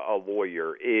are a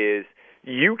lawyer is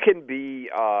you can be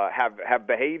have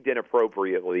behaved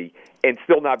inappropriately and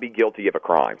still not be guilty of a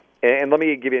crime. And let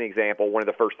me give you an example. One of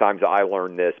the first times I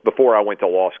learned this before I went to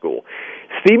law school,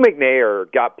 Steve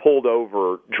McNair got pulled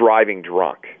over driving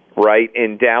drunk, right,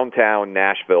 in downtown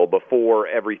Nashville before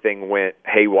everything went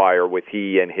haywire with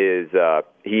he and his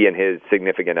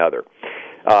significant other.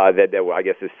 That I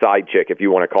guess his side chick, if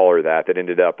you want to call her that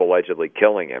ended up allegedly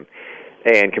killing him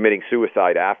and committing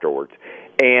suicide afterwards.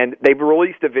 And they've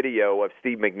released a video of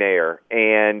Steve McNair,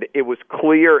 and it was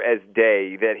clear as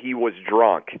day that he was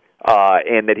drunk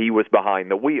and that he was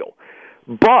behind the wheel.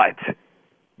 But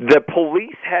the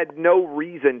police had no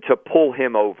reason to pull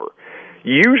him over.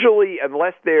 Usually,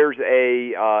 unless there's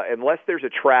a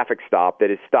traffic stop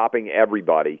that is stopping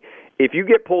everybody, if you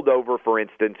get pulled over, for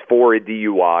instance, for a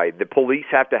DUI, the police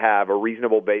have to have a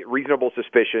reasonable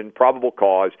suspicion, probable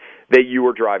cause that you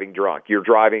were driving drunk. You're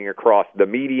driving across the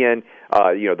median,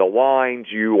 the lines.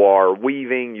 You are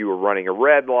weaving. You were running a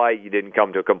red light. You didn't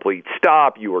come to a complete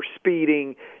stop. You were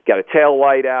speeding. Got a tail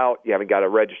light out. You haven't got a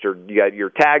registered. Your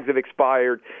tags have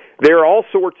expired. There are all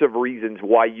sorts of reasons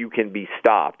why you can be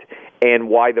stopped and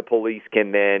why the police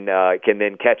can then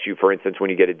catch you, for instance, when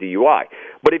you get a DUI.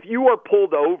 But if you are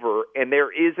pulled over and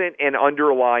there isn't an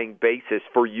underlying basis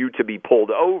for you to be pulled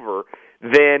over,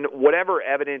 then whatever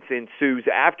evidence ensues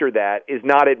after that is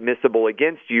not admissible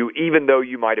against you, even though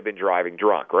you might have been driving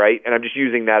drunk, right? And I'm just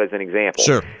using that as an example.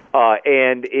 Sure.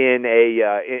 And in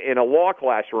a law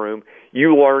classroom,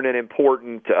 you learn an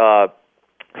important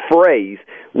phrase,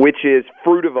 which is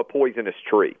fruit of a poisonous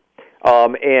tree.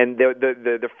 And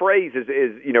the phrase is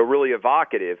really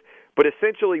evocative, but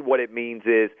essentially what it means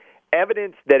is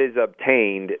evidence that is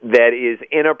obtained that is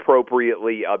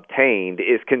inappropriately obtained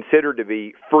is considered to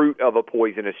be fruit of a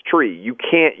poisonous tree. You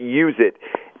can't use it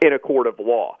in a court of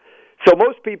law. So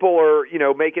most people are,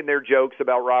 making their jokes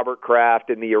about Robert Kraft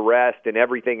and the arrest and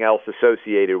everything else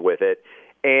associated with it.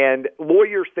 And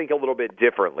lawyers think a little bit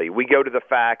differently. We go to the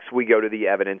facts, we go to the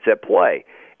evidence at play.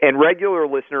 And regular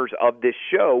listeners of this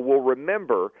show will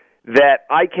remember that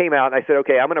I came out and I said,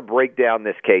 okay, I'm going to break down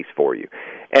this case for you.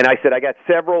 And I said, I got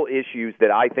several issues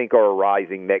that I think are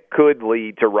arising that could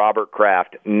lead to Robert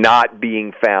Kraft not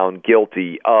being found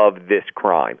guilty of this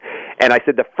crime. And I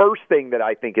said, the first thing that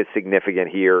I think is significant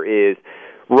here is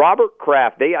Robert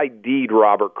Kraft, they ID'd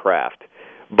Robert Kraft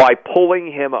by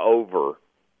pulling him over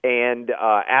and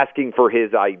asking for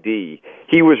his ID.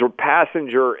 He was a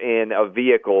passenger in a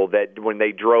vehicle that when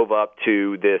they drove up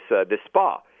to this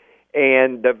spa.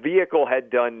 And the vehicle had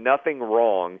done nothing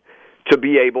wrong to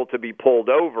be able to be pulled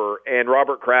over, and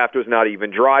Robert Kraft was not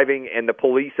even driving, and the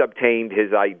police obtained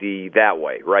his ID that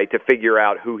way, right, to figure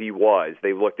out who he was.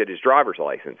 They looked at his driver's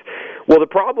license. Well, the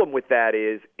problem with that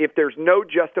is if there's no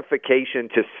justification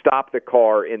to stop the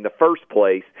car in the first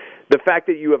place, the fact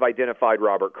that you have identified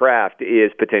Robert Kraft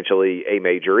is potentially a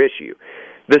major issue.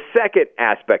 The second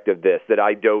aspect of this that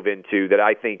I dove into that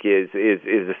I think is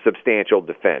a substantial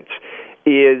defense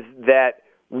is that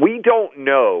we don't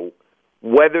know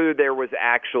whether there was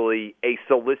actually a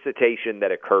solicitation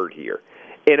that occurred here.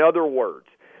 In other words,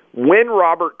 when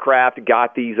Robert Kraft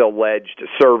got these alleged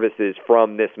services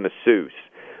from this masseuse,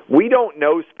 we don't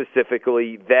know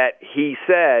specifically that he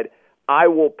said, I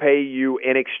will pay you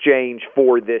in exchange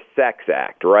for this sex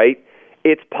act, right?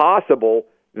 It's possible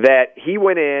that he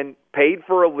went in, paid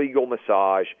for a legal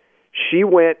massage, she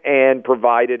went and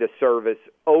provided a service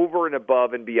over and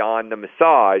above and beyond the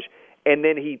massage, and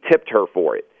then he tipped her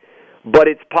for it. But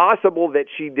it's possible that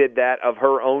she did that of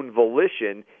her own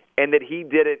volition and that he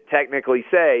didn't technically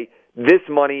say, this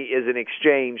money is in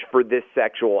exchange for this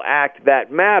sexual act.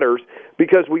 That matters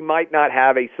because we might not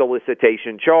have a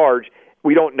solicitation charge.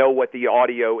 We don't know what the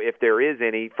audio, if there is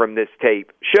any, from this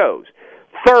tape shows.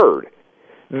 Third,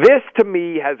 this to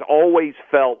me has always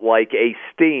felt like a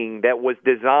sting that was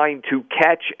designed to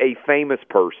catch a famous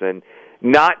person,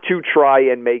 not to try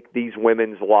and make these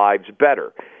women's lives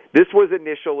better. This was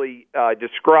initially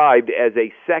described as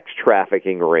a sex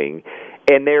trafficking ring,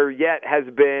 and there yet has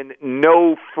been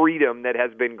no freedom that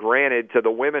has been granted to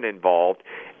the women involved.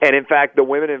 And in fact, the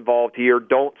women involved here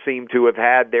don't seem to have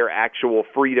had their actual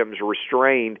freedoms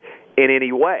restrained in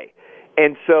any way.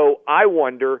 And so I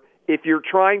wonder, if you're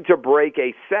trying to break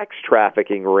a sex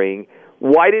trafficking ring,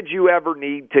 why did you ever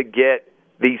need to get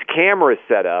these cameras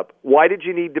set up? Why did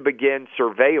you need to begin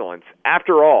surveillance?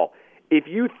 After all, if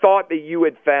you thought that you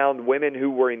had found women who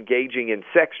were engaging in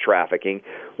sex trafficking,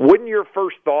 wouldn't your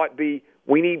first thought be,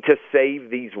 we need to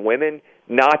save these women,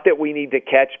 not that we need to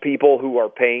catch people who are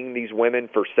paying these women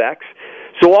for sex?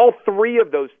 So all three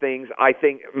of those things, I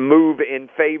think, move in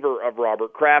favor of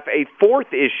Robert Kraft. A fourth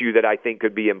issue that I think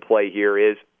could be in play here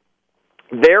is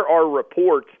there are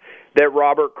reports that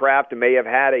Robert Kraft may have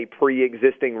had a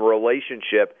pre-existing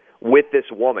relationship with this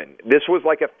woman. This was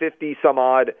like a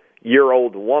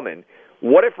 50-some-odd-year-old woman.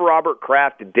 What if Robert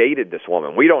Kraft dated this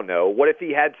woman? We don't know. What if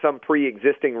he had some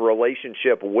pre-existing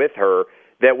relationship with her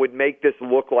that would make this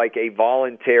look like a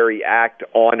voluntary act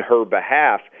on her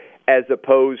behalf as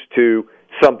opposed to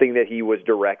something that he was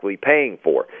directly paying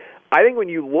for? I think when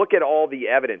you look at all the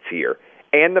evidence here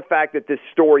and the fact that this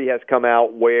story has come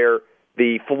out where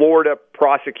the Florida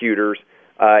prosecutors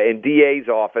and DA's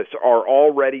office are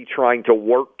already trying to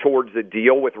work towards a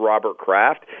deal with Robert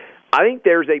Kraft, I think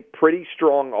there's a pretty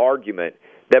strong argument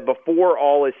that before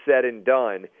all is said and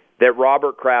done, that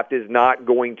Robert Kraft is not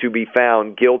going to be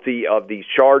found guilty of these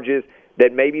charges,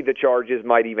 that maybe the charges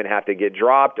might even have to get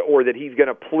dropped, or that he's going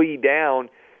to plead down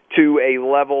to a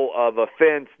level of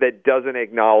offense that doesn't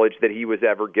acknowledge that he was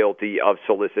ever guilty of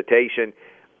solicitation.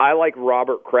 I like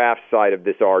Robert Kraft's side of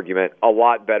this argument a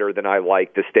lot better than I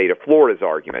like the state of Florida's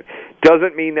argument.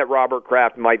 Doesn't mean that Robert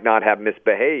Kraft might not have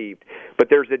misbehaved, but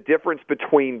there's a difference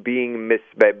between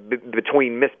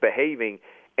between misbehaving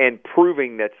and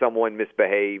proving that someone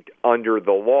misbehaved under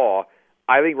the law.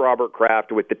 I think Robert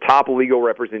Kraft, with the top legal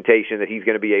representation that he's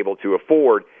going to be able to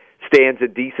afford, stands a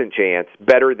decent chance,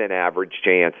 better than average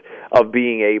chance, of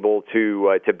being able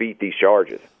to beat these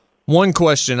charges. One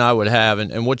question I would have,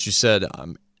 and what you said,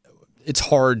 it's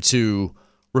hard to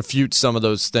refute some of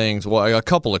those things. Well, a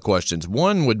couple of questions.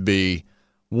 One would be,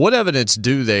 what evidence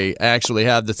do they actually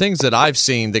have? The things that I've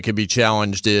seen that could be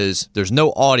challenged is there's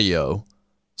no audio,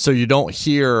 so you don't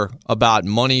hear about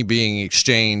money being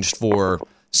exchanged for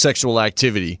sexual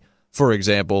activity, for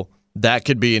example. That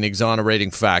could be an exonerating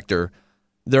factor.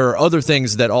 There are other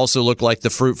things that also look like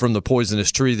the fruit from the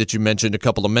poisonous tree that you mentioned a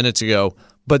couple of minutes ago.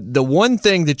 But the one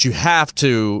thing that you have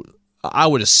to, I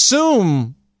would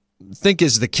assume, think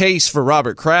is the case for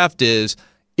Robert Kraft is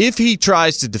if he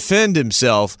tries to defend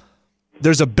himself,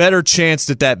 there's a better chance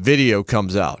that that video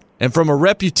comes out. And from a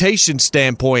reputation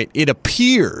standpoint, it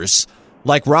appears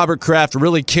like Robert Kraft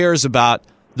really cares about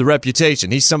the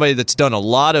reputation. He's somebody that's done a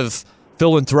lot of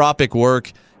philanthropic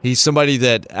work. He's somebody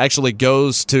that actually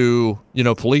goes to,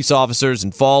 police officers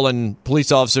and fallen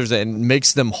police officers and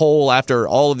makes them whole after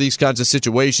all of these kinds of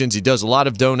situations. He does a lot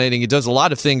of donating. He does a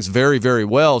lot of things very, very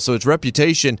well. So his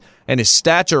reputation and his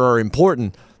stature are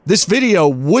important. This video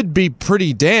would be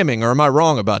pretty damning, or am I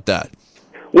wrong about that?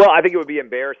 Well, I think it would be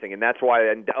embarrassing, and that's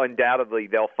why undoubtedly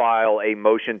they'll file a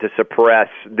motion to suppress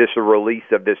this release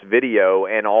of this video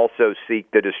and also seek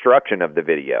the destruction of the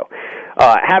video.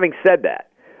 Having said that,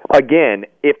 again,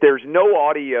 if there's no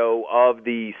audio of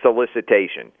the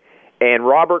solicitation, and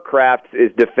Robert Kraft's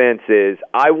defense is,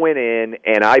 I went in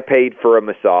and I paid for a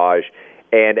massage,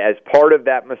 and as part of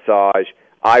that massage,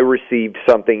 I received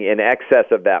something in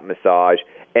excess of that massage,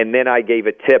 and then I gave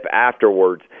a tip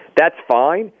afterwards, that's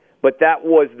fine, but that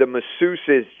was the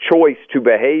masseuse's choice to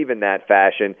behave in that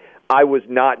fashion. I was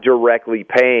not directly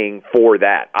paying for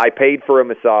that. I paid for a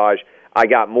massage, I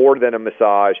got more than a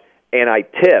massage, and I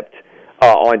tipped.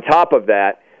 On top of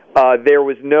that, there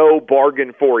was no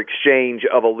bargain for exchange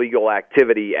of illegal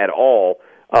activity at all.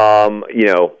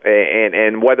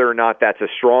 And whether or not that's a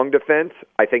strong defense,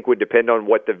 I think would depend on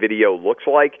what the video looks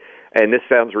like. And this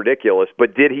sounds ridiculous,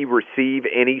 but did he receive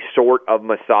any sort of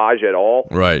massage at all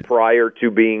prior to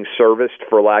being serviced,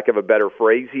 for lack of a better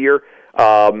phrase here?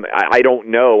 I don't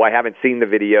know. I haven't seen the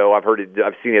video. I've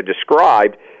seen it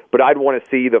described, but I'd want to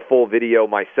see the full video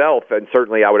myself, and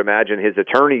certainly I would imagine his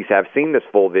attorneys have seen this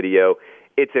full video.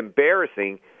 It's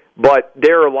embarrassing, but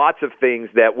there are lots of things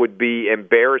that would be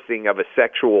embarrassing of a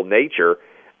sexual nature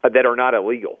that are not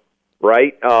illegal.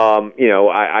 right?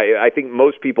 I think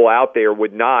most people out there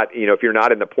would not, if you're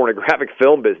not in the pornographic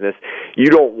film business, you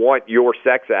don't want your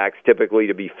sex acts typically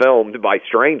to be filmed by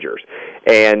strangers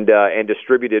and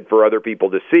distributed for other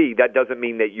people to see. That doesn't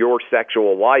mean that your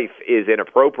sexual life is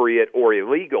inappropriate or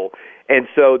illegal. And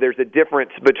so there's a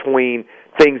difference between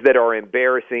things that are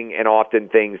embarrassing and often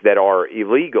things that are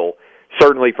illegal.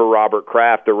 Certainly for Robert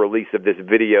Kraft, the release of this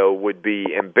video would be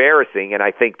embarrassing, and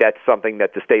I think that's something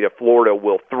that the state of Florida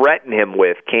will threaten him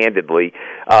with, candidly,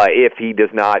 if he does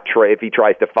not if he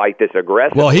tries to fight this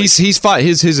aggressively. Well,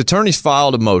 his attorneys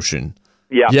filed a motion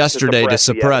yesterday to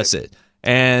suppress it,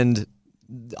 and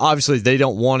obviously they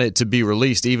don't want it to be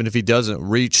released, even if he doesn't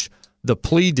reach the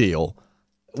plea deal.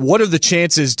 What are the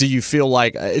chances, do you feel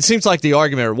like? It seems like the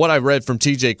argument, or what I read from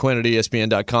TJ Quinn at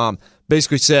ESPN.com,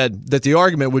 basically said that the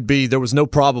argument would be there was no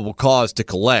probable cause to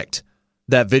collect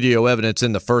that video evidence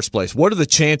in the first place. What are the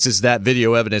chances that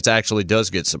video evidence actually does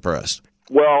get suppressed?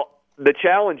 Well, the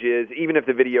challenge is, even if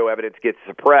the video evidence gets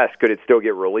suppressed, could it still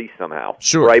get released somehow?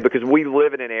 Sure. Right? Because we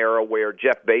live in an era where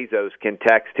Jeff Bezos can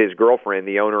text his girlfriend,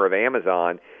 the owner of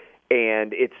Amazon,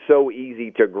 and it's so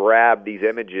easy to grab these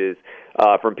images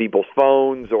from people's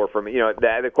phones or from,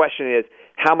 the question is,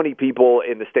 how many people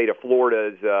in the state of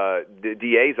Florida's the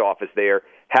DA's office there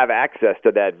have access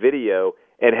to that video,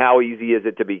 and how easy is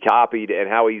it to be copied, and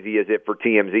how easy is it for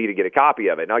TMZ to get a copy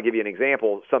of it? And I'll give you an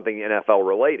example, something NFL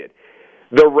related.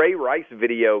 The Ray Rice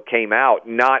video came out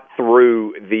not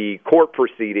through the court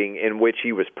proceeding in which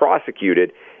he was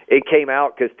prosecuted. It came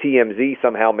out because TMZ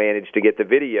somehow managed to get the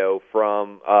video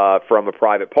from a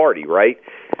private party, right?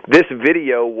 This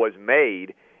video was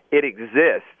made. It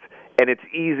exists, and it's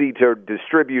easy to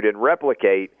distribute and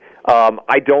replicate.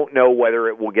 I don't know whether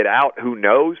it will get out. Who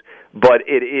knows? But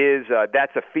it is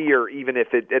that's a fear, even if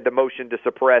the motion to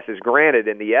suppress is granted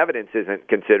and the evidence isn't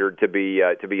considered to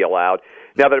be allowed.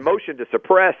 Now, the motion to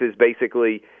suppress is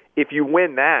basically, if you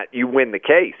win that, you win the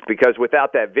case, because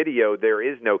without that video, there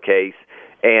is no case,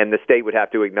 and the state would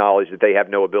have to acknowledge that they have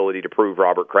no ability to prove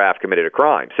Robert Kraft committed a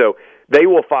crime. So they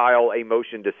will file a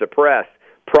motion to suppress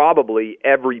probably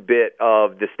every bit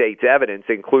of the state's evidence,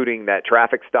 including that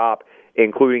traffic stop,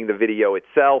 including the video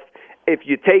itself. If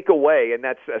you take away, and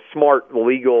that's a smart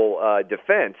legal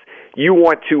defense, you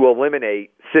want to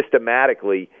eliminate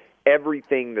systematically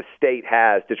everything the state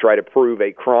has to try to prove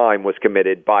a crime was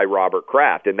committed by Robert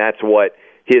Kraft, and that's what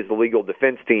his legal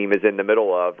defense team is in the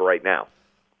middle of right now.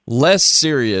 Less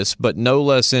serious, but no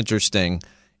less interesting,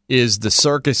 is the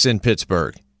circus in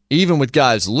Pittsburgh. Even with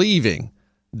guys leaving,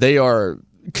 they are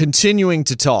continuing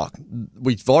to talk.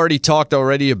 We've already talked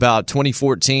about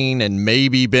 2014 and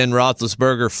maybe Ben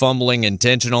Roethlisberger fumbling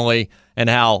intentionally, and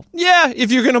how,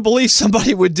 if you're going to believe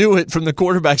somebody would do it from the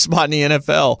quarterback spot in the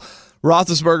NFL,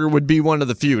 Roethlisberger would be one of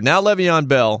the few. Now Le'Veon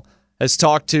Bell has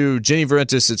talked to Jenny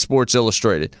Vrentas at Sports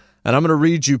Illustrated, and I'm going to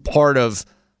read you part of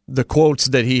the quotes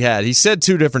that he had. He said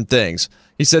two different things.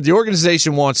 He said the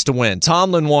organization wants to win.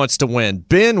 Tomlin wants to win.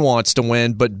 Ben wants to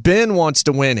win, but Ben wants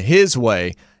to win his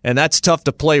way, and that's tough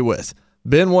to play with.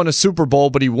 Ben won a Super Bowl,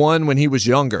 but he won when he was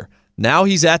younger. Now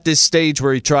he's at this stage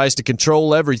where he tries to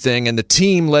control everything, and the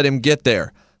team let him get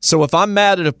there. So if I'm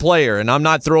mad at a player and I'm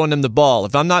not throwing him the ball,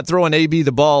 if I'm not throwing AB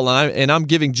the ball and I'm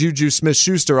giving Juju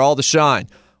Smith-Schuster all the shine,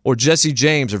 or Jesse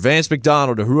James or Vance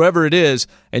McDonald or whoever it is,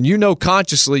 and you know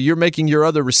consciously you're making your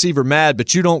other receiver mad,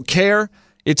 but you don't care,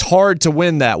 it's hard to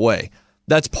win that way.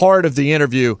 That's part of the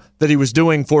interview that he was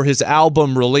doing for his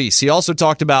album release. He also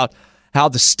talked about how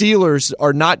the Steelers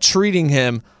are not treating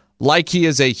him like he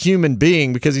is a human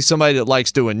being because he's somebody that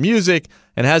likes doing music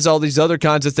and has all these other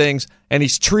kinds of things, and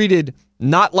he's treated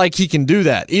not like he can do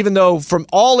that, even though from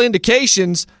all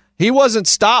indications he wasn't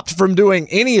stopped from doing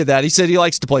any of that. He said he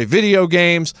likes to play video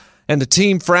games, and the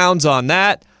team frowns on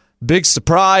that. Big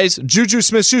surprise. Juju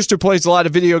Smith-Schuster plays a lot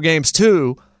of video games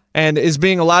too and is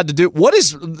being allowed to do.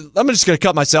 I'm just going to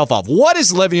cut myself off. What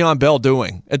is Le'Veon Bell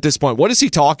doing at this point? What is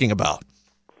he talking about?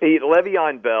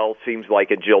 Le'Veon Bell seems like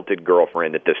a jilted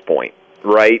girlfriend at this point,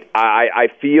 right? I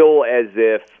feel as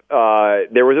if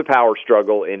there was a power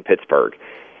struggle in Pittsburgh,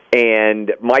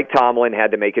 and Mike Tomlin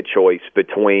had to make a choice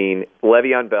between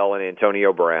Le'Veon Bell and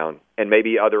Antonio Brown and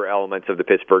maybe other elements of the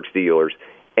Pittsburgh Steelers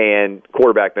and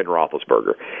quarterback Ben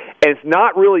Roethlisberger. And it's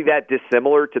not really that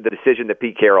dissimilar to the decision that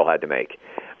Pete Carroll had to make.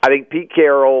 I think Pete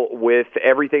Carroll, with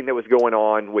everything that was going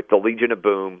on with the Legion of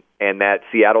Boom and that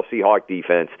Seattle Seahawks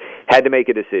defense, had to make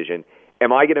a decision.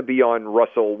 Am I going to be on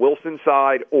Russell Wilson's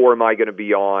side, or am I going to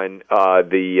be on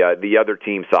the other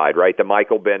team side, right? The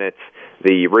Michael Bennett's,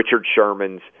 the Richard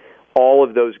Shermans, all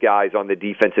of those guys on the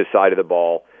defensive side of the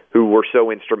ball who were so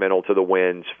instrumental to the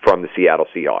wins from the Seattle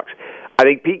Seahawks. I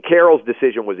think Pete Carroll's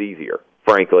decision was easier,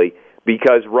 frankly,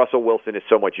 because Russell Wilson is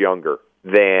so much younger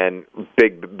than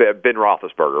Ben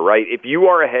Roethlisberger, right? If you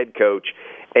are a head coach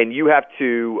and you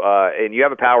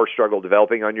have a power struggle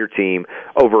developing on your team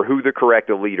over who the correct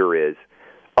leader is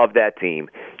of that team,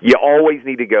 you always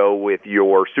need to go with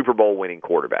your Super Bowl winning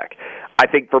quarterback. I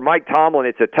think for Mike Tomlin,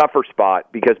 it's a tougher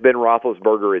spot because Ben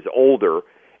Roethlisberger is older,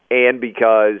 and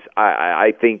because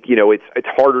I think it's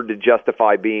harder to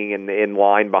justify being in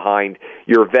line behind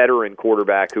your veteran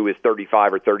quarterback who is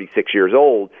 35 or 36 years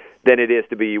old than it is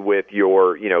to be with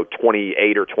your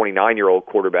 28 or 29-year-old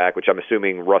quarterback, which I'm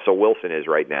assuming Russell Wilson is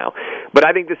right now. But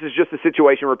I think this is just a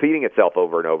situation repeating itself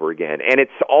over and over again. And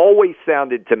it's always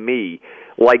sounded to me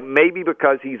like maybe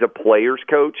because he's a player's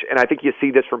coach, and I think you see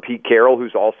this from Pete Carroll,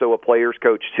 who's also a player's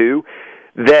coach too,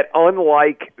 that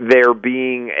unlike there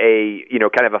being a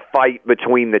kind of a fight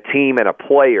between the team and a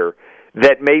player,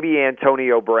 that maybe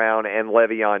Antonio Brown and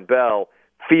Le'Veon Bell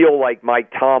feel like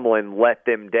Mike Tomlin let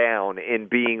them down in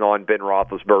being on Ben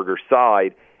Roethlisberger's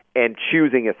side and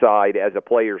choosing a side as a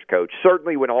player's coach.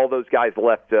 Certainly when all those guys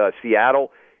left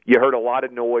Seattle, you heard a lot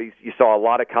of noise. You saw a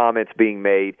lot of comments being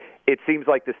made. It seems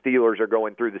like the Steelers are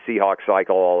going through the Seahawks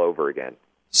cycle all over again.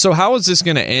 So how is this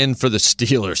going to end for the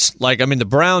Steelers? The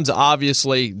Browns,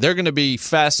 obviously, they're going to be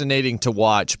fascinating to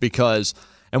watch because –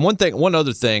 and one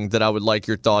other thing that I would like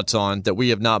your thoughts on that we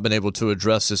have not been able to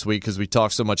address this week because we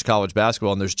talk so much college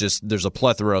basketball and there's a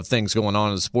plethora of things going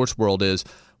on in the sports world is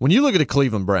when you look at the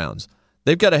Cleveland Browns,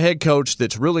 they've got a head coach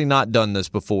that's really not done this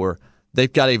before.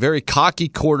 They've got a very cocky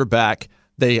quarterback.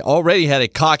 They already had a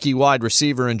cocky wide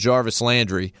receiver in Jarvis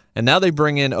Landry, and now they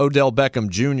bring in Odell Beckham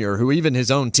Jr., who even his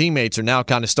own teammates are now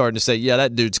kind of starting to say, yeah,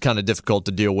 that dude's kind of difficult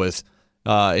to deal with.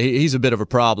 He's a bit of a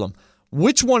problem.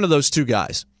 Which one of those two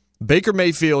guys, Baker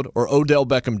Mayfield or Odell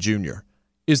Beckham Jr.,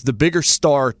 is the bigger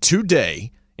star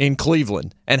today in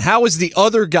Cleveland? And how is the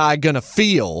other guy going to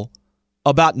feel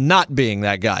about not being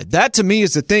that guy? That, to me,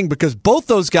 is the thing because both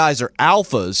those guys are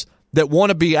alphas that want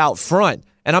to be out front.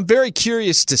 And I'm very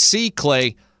curious to see,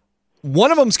 Clay,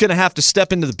 one of them's going to have to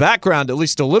step into the background at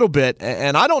least a little bit,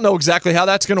 and I don't know exactly how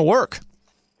that's going to work.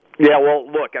 Yeah,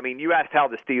 well, look, you asked how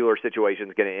the Steelers situation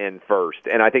is going to end first,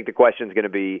 and I think the question is going to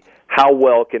be how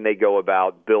well can they go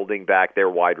about building back their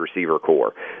wide receiver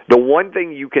core. The one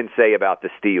thing you can say about the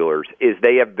Steelers is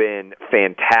they have been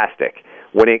fantastic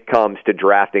when it comes to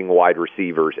drafting wide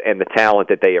receivers and the talent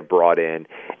that they have brought in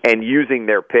and using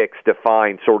their picks to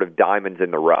find sort of diamonds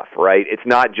in the rough, right? It's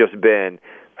not just been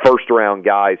first-round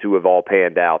guys who have all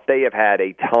panned out. They have had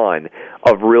a ton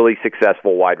of really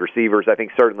successful wide receivers. I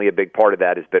think certainly a big part of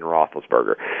that has been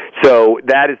Roethlisberger. So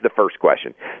that is the first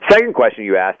question. Second question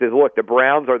you asked is, look, the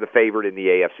Browns are the favorite in the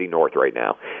AFC North right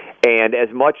now. And as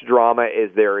much drama as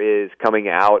there is coming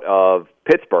out of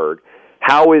Pittsburgh,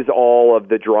 how is all of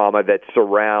the drama that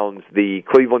surrounds the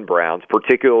Cleveland Browns,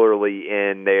 particularly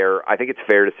in their, I think it's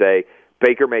fair to say,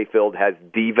 Baker Mayfield has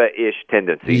diva-ish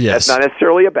tendencies. Yes. That's not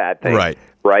necessarily a bad thing,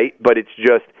 right? But it's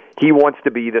just he wants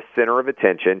to be the center of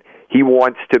attention. He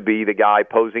wants to be the guy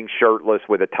posing shirtless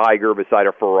with a tiger beside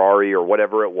a Ferrari or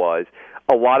whatever it was.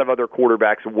 A lot of other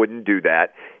quarterbacks wouldn't do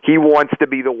that. He wants to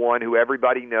be the one who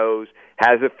everybody knows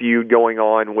has a feud going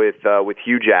on with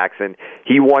Hugh Jackson.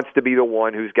 He wants to be the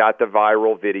one who's got the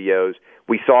viral videos.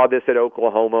 We saw this at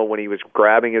Oklahoma when he was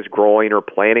grabbing his groin or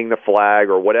planting the flag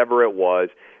or whatever it was.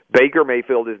 Baker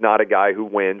Mayfield is not a guy who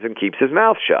wins and keeps his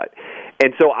mouth shut.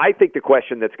 And so I think the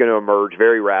question that's going to emerge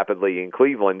very rapidly in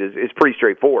Cleveland is pretty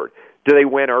straightforward. Do they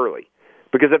win early?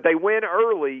 Because if they win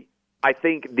early, I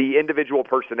think the individual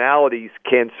personalities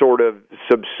can sort of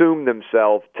subsume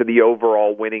themselves to the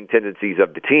overall winning tendencies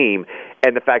of the team.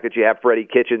 And the fact that you have Freddie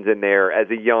Kitchens in there as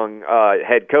a young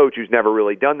head coach who's never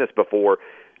really done this before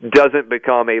doesn't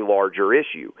become a larger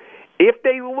issue. If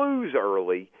they lose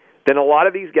early, then a lot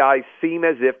of these guys seem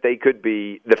as if they could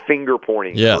be the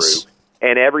finger-pointing crew.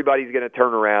 And everybody's going to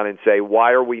turn around and say,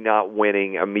 why are we not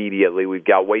winning immediately? We've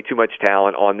got way too much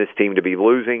talent on this team to be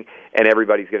losing, and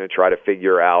everybody's going to try to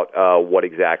figure out what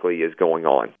exactly is going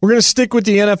on. We're going to stick with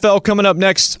the NFL. Coming up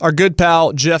next, our good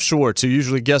pal Jeff Schwartz, who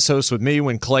usually guest hosts with me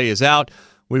when Clay is out.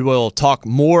 We will talk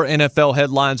more NFL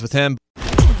headlines with him.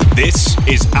 This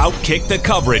is Outkick the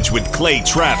Coverage with Clay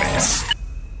Travis.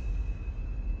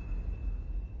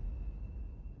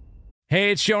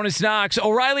 Hey, it's Jonas Knox.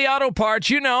 O'Reilly Auto Parts,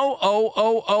 you know,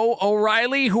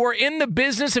 O'Reilly, who are in the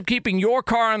business of keeping your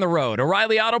car on the road.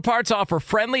 O'Reilly Auto Parts offer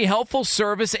friendly, helpful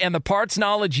service and the parts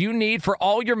knowledge you need for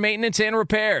all your maintenance and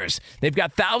repairs. They've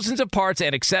got thousands of parts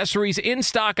and accessories in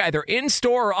stock, either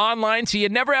in-store or online, so you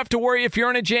never have to worry if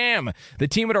you're in a jam. The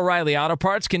team at O'Reilly Auto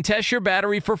Parts can test your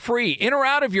battery for free, in or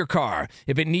out of your car.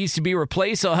 If it needs to be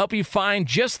replaced, they'll help you find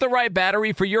just the right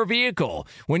battery for your vehicle.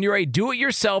 When you're a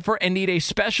do-it-yourselfer and need a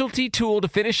specialty tool to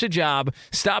finish the job,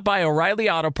 stop by O'Reilly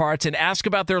Auto Parts and ask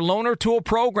about their loaner tool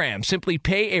program. Simply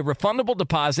pay a refundable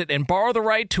deposit and borrow the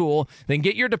right tool, then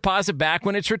get your deposit back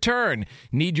when it's returned.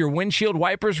 Need your windshield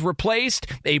wipers replaced,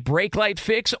 a brake light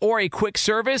fix, or a quick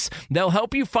service? They'll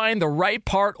help you find the right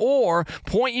part or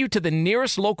point you to the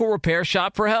nearest local repair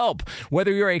shop for help.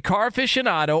 Whether you're a car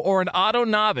aficionado or an auto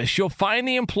novice, you'll find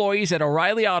the employees at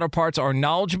O'Reilly Auto Parts are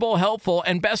knowledgeable, helpful,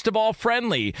 and best of all,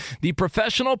 friendly. The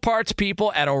professional parts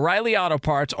people at O'Reilly Auto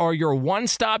Parts are your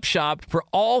one-stop shop for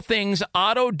all things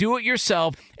auto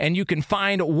do-it-yourself, and you can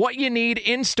find what you need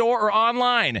in-store or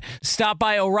online. Stop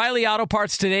by O'Reilly Auto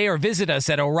Parts today or visit us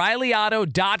at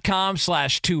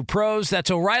O'ReillyAuto.com/2pros. That's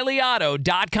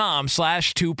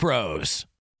O'ReillyAuto.com/2pros.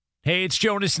 Hey, it's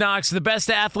Jonas Knox. The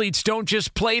best athletes don't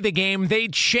just play the game, they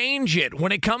change it.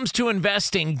 When it comes to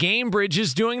investing, GameBridge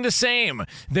is doing the same.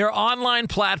 Their online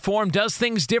platform does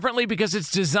things differently because it's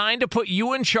designed to put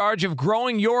you in charge of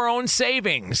growing your own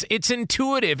savings. It's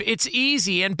intuitive, it's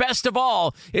easy, and best of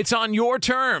all, it's on your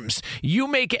terms. You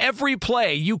make every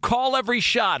play, you call every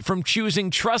shot, from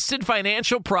choosing trusted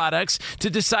financial products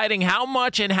to deciding how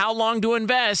much and how long to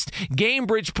invest.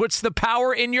 GameBridge puts the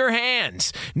power in your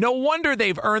hands. No wonder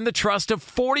they've earned the trust of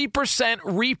 40%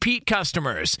 repeat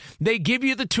customers. They give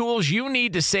you the tools you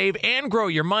need to save and grow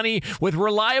your money with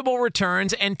reliable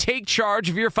returns and take charge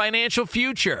of your financial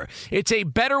future. It's a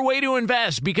better way to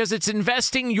invest because it's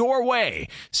investing your way.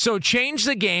 So change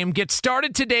the game. Get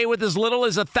started today with as little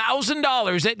as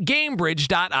 $1,000 at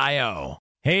GameBridge.io.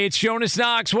 Hey, it's Jonas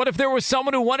Knox. What if there was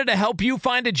someone who wanted to help you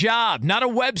find a job? Not a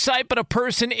website, but a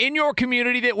person in your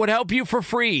community that would help you for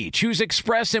free. Choose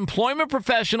Express Employment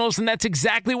Professionals, and that's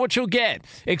exactly what you'll get.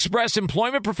 Express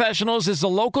Employment Professionals is the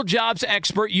local jobs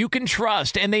expert you can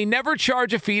trust, and they never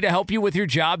charge a fee to help you with your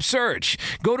job search.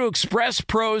 Go to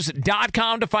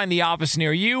expresspros.com to find the office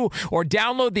near you, or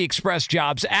download the Express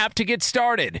Jobs app to get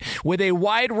started. With a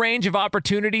wide range of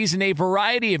opportunities in a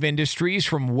variety of industries,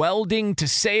 from welding to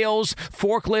sales,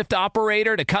 forklift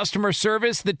operator to customer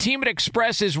service, the team at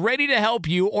Express is ready to help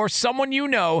you or someone you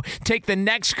know take the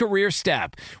next career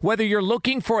step. Whether you're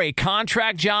looking for a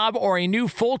contract job or a new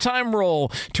full-time role,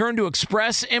 turn to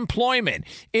Express Employment.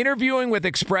 Interviewing with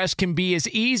Express can be as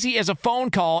easy as a phone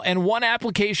call, and one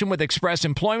application with Express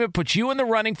Employment puts you in the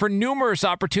running for numerous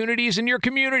opportunities in your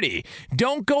community.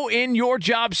 Don't go in your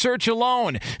job search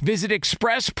alone. Visit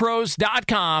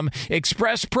expresspros.com,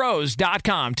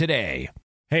 expresspros.com today.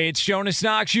 Hey, it's Jonas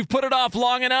Knox. You've put it off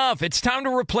long enough. It's time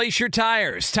to replace your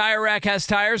tires. Tire Rack has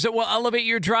tires that will elevate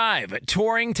your drive.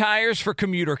 Touring tires for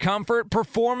commuter comfort,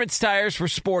 performance tires for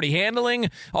sporty handling,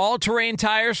 all-terrain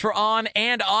tires for on-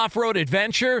 and off-road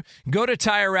adventure. Go to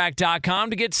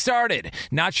TireRack.com to get started.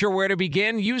 Not sure where to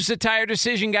begin? Use the Tire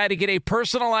Decision Guide to get a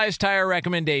personalized tire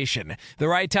recommendation. The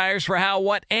right tires for how,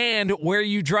 what, and where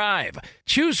you drive.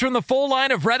 Choose from the full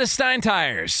line of Redestein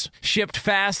tires. Shipped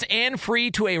fast and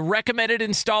free to a recommended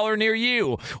installer near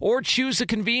you, or choose the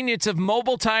convenience of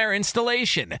mobile tire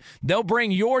installation. They'll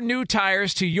bring your new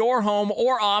tires to your home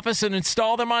or office and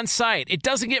install them on site. It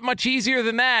doesn't get much easier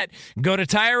than that. Go to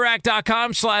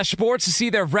TireRack.com/sports to see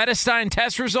their Redestein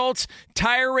test results,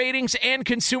 tire ratings, and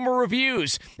consumer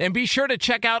reviews. And be sure to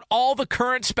check out all the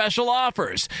current special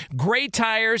offers. Great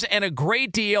tires and a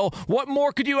great deal. What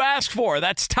more could you ask for?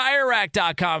 That's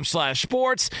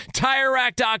TireRack.com/sports.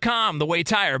 TireRack.com, the way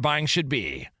tire buying should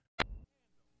be.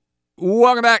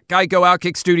 Welcome back, Geico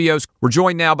Outkick Studios. We're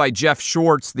joined now by Jeff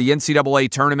Schwartz. The NCAA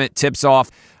tournament tips off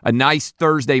a nice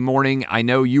Thursday morning. I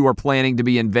know you are planning to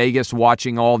be in Vegas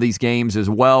watching all these games as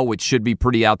well, which should be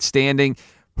pretty outstanding.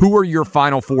 Who are your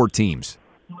Final Four teams?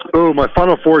 Oh, my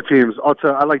Final Four teams. I'll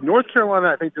tell you, I like North Carolina,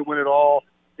 I think, to win it all.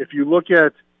 If you look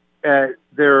at their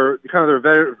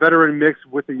veteran mix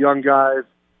with the young guys,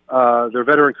 their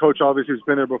veteran coach obviously who's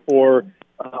been there before.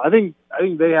 I think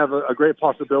they have a great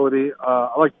possibility.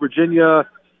 I like Virginia,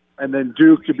 and then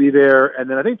Duke to be there, and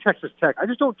then I think Texas Tech. I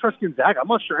just don't trust Gonzaga. I'm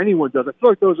not sure anyone does. I feel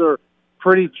like those are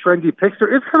pretty trendy picks.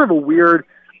 It's kind of a weird.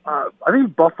 I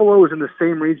think Buffalo is in the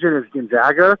same region as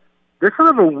Gonzaga. They're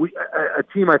kind of a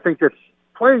team I think that's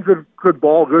playing good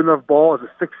ball, good enough ball as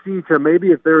a 6 seed to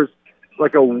maybe if there's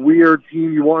like a weird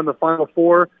team you want in the Final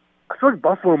Four. I feel like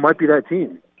Buffalo might be that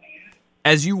team.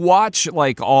 As you watch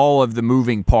like all of the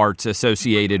moving parts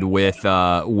associated with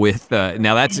now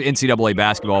that's NCAA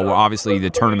basketball, where obviously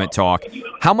the tournament talk.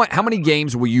 How many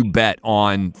games will you bet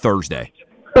on Thursday?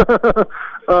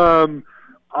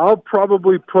 I'll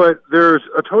probably there's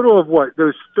a total of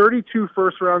there's 32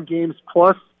 first round games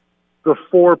plus the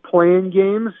 4 play-in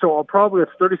games, so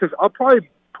it's 36. I'll probably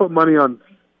put money on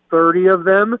 30 of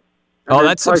them. Oh,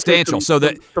 that's substantial. So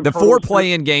the 4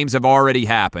 play-in games have already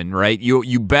happened, right?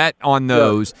 You bet on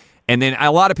those, and then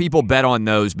a lot of people bet on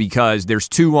those because there's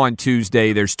 2 on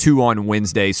Tuesday, there's 2 on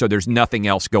Wednesday, so there's nothing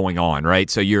else going on, right?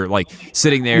 So you're like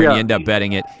sitting there and you end up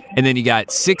betting it, and then you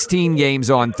got 16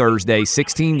 games on Thursday,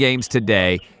 16 games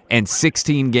today, and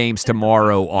 16 games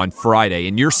tomorrow on Friday,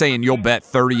 and you're saying you'll bet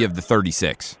 30 of the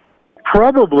 36.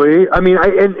 Probably. I mean,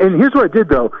 and here's what I did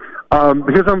though.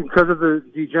 Because of the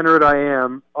degenerate I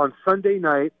am, on Sunday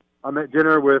night, I'm at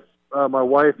dinner with my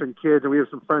wife and kids, and we have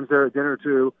some friends there at dinner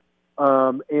too.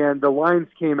 And the lines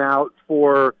came out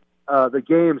for the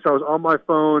game, so I was on my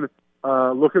phone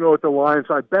looking at the lines.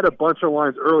 So I bet a bunch of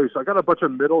lines early. So I got a bunch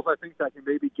of middles I think that I can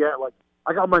maybe get. Like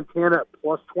I got Montana at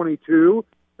plus 22,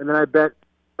 and then I bet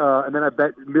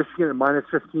Michigan at minus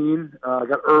 15. I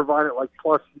got Irvine at like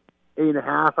plus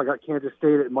 8.5. I got Kansas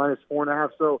State at minus 4.5.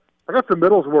 So I got the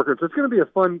middles working, so it's going to be a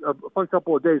fun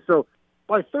couple of days. So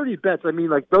by 30 bets, I mean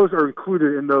like those are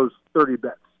included in those 30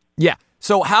 bets. Yeah.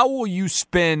 So how will you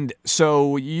spend?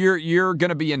 So you're going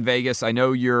to be in Vegas. I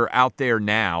know you're out there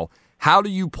now. How do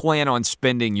you plan on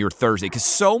spending your Thursday? Because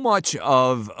so much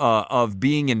of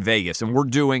being in Vegas, and we're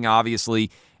doing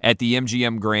obviously at the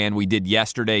MGM Grand. We did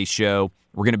yesterday's show.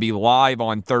 We're going to be live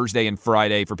on Thursday and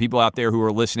Friday. For people out there who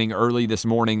are listening early this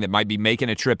morning that might be making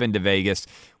a trip into Vegas,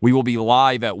 we will be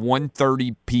live at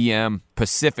 1:30 p.m.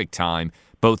 Pacific time,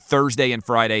 both Thursday and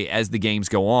Friday as the games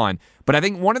go on. But I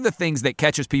think one of the things that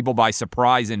catches people by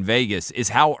surprise in Vegas is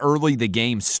how early the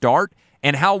games start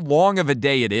and how long of a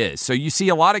day it is. So you see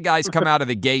a lot of guys come out of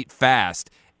the gate fast,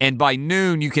 and by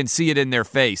noon you can see it in their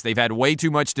face. They've had way too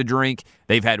much to drink.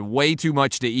 They've had way too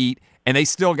much to eat. And they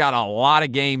still got a lot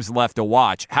of games left to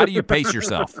watch. How do you pace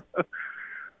yourself?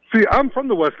 See, I'm from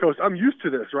the West Coast. I'm used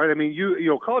to this, right? I mean, you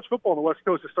know, college football on the West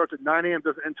Coast, it starts at 9 a.m.,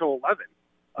 doesn't end until 11.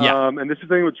 Yeah. And this is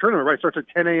the thing with tournament, right? It starts at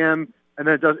 10 a.m. and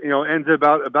then it does, ends at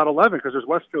about 11 because there's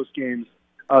West Coast games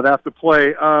that have to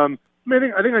play. I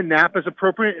think a nap is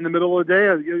appropriate in the middle of the day,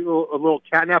 a little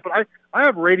cat nap. But I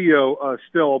have radio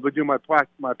still. I'll be doing my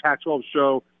Pac-12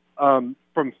 show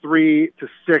from 3 to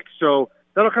 6, so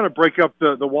that'll kind of break up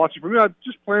the watching for me. I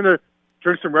just plan to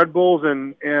drink some Red Bulls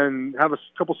and have a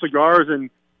couple cigars and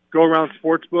go around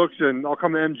sports books, and I'll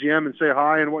come to MGM and say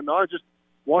hi and whatnot. Just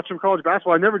watch some college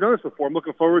basketball. I've never done this before. I'm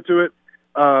looking forward to it.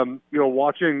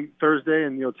 Watching Thursday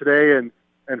and today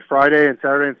and Friday and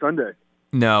Saturday and Sunday.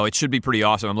 No, it should be pretty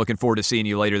awesome. I'm looking forward to seeing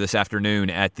you later this afternoon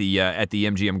at the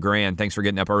MGM Grand. Thanks for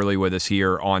getting up early with us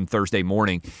here on Thursday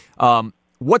morning.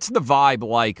 What's the vibe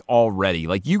like already?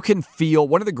 Like you can feel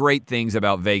one of the great things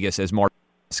about Vegas as March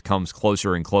comes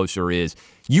closer and closer is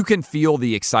you can feel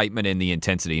the excitement and the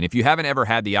intensity. And if you haven't ever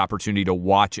had the opportunity to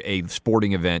watch a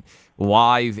sporting event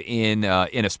live in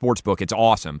a sports book, it's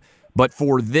awesome. But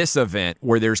for this event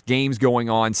where there's games going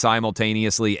on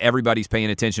simultaneously, everybody's paying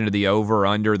attention to the over,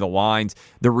 under, the lines,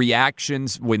 the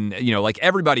reactions when, like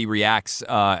everybody reacts,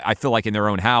 I feel like in their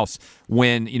own house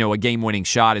when, a game-winning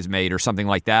shot is made or something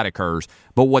like that occurs.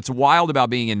 But what's wild about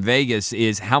being in Vegas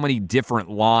is how many different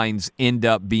lines end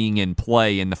up being in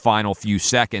play in the final few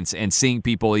seconds and seeing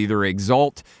people either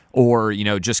exult or,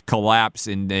 just collapse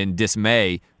in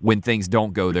dismay when things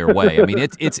don't go their way. I mean,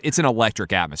 it's an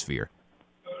electric atmosphere.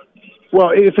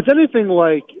 Well, if it's anything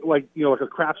like a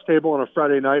craps table on a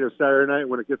Friday night or Saturday night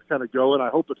when it gets kind of going, I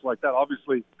hope it's like that.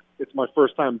 Obviously, it's my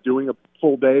first time doing a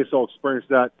full day, so I'll experience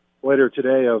that later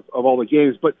today of all the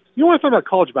games. But what I thought about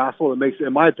college basketball that makes it,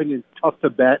 in my opinion, tough to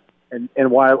bet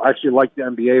and why I actually like the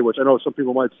NBA, which I know some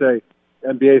people might say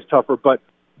NBA is tougher, but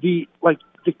the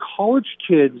college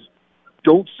kids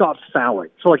don't stop fouling.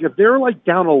 So if they're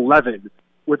down 11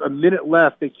 with a minute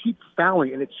left, they keep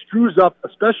fouling, and it screws up,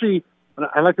 especially. And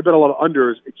I like to bet a lot of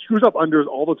unders. It screws up unders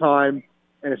all the time,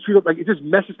 and it screws up it just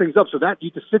messes things up. So that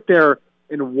you have to sit there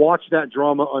and watch that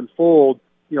drama unfold.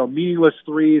 Meaningless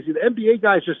threes. The NBA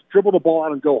guys just dribble the ball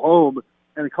out and go home,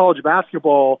 and in college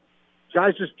basketball,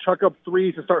 guys just chuck up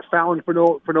threes and start fouling for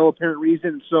no apparent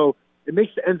reason. So it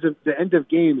makes the end of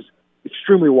games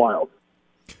extremely wild.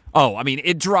 Oh, I mean,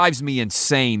 it drives me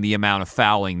insane the amount of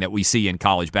fouling that we see in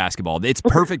college basketball. It's a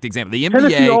perfect example. The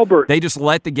NBA, they just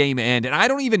let the game end. And I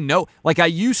don't even know. I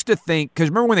used to think, because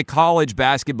remember when the college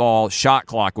basketball shot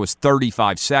clock was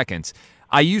 35 seconds,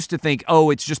 I used to think,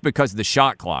 it's just because of the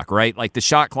shot clock, right? Like the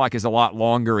shot clock is a lot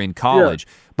longer in college.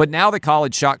 Yeah. But now the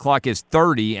college shot clock is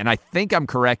 30, and I think I'm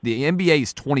correct. The NBA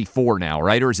is 24 now,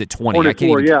 right? Or is it 20?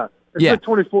 24, yeah. It's like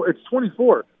 24. It's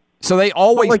 24. So they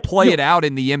always play it out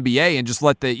in the NBA and just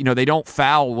let they don't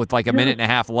foul with like a minute and a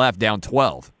half left down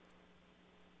 12.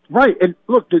 Right. And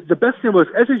look, the best thing was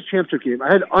SEC championship game.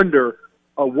 I had under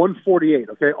 148.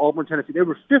 Okay, Auburn, Tennessee. They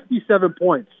were 57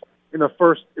 points in the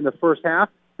first half.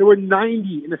 There were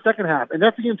 90 in the second half, and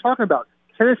that's the game I'm talking about.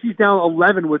 Tennessee's down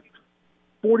 11 with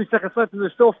 40 seconds left, and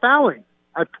they're still fouling.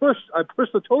 I pushed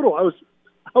the total. I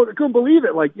couldn't believe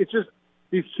it. Like, it's just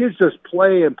these kids just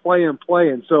play and play and play,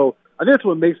 and so I think that's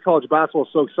what makes college basketball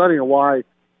so exciting, and why I'm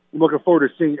looking forward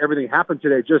to seeing everything happen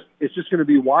today. It's just going to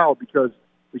be wild because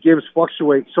the games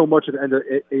fluctuate so much at the end. At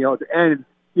the end,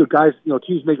 guys,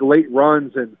 teams make late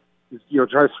runs and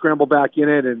try to scramble back in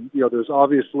it, and there's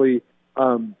obviously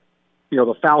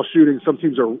the foul shooting. Some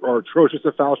teams are atrocious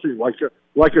at foul shooting, like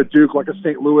a Duke, like a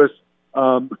St. Louis,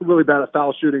 really bad at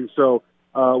foul shooting. So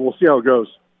we'll see how it goes.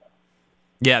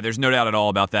 Yeah, there's no doubt at all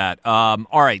about that. All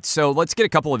right, so let's get a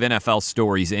couple of NFL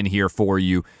stories in here for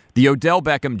you. The Odell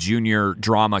Beckham Jr.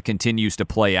 drama continues to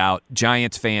play out.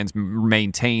 Giants fans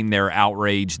maintain their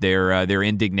outrage, their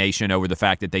indignation over the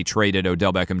fact that they traded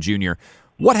Odell Beckham Jr.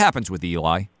 What happens with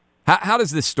Eli? How does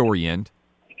this story end?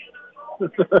 He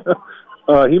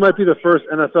might be the first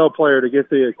NFL player to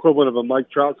get the equivalent of a Mike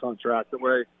Trout contract, the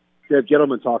way Dave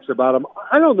Gettleman talks about him.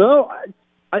 I don't know.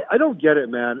 I don't get it,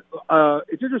 man.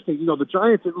 It's interesting. The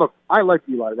Giants, look, I like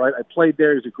Eli, right? I played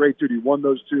there. He's a great dude. He won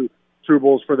those two Super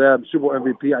Bowls for them, Super Bowl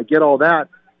MVP. I get all that.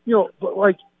 But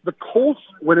like the Colts,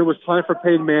 when it was time for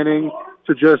Peyton Manning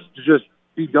to just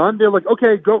be done, they're like,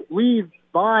 okay, go, leave,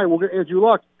 bye, we'll get Andrew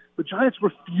Luck. The Giants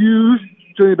refused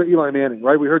to do anything but Eli Manning,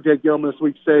 right? We heard Dave Gettleman this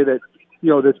week say that,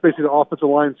 that's basically the offensive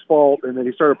line's fault, and then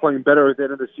he started playing better at the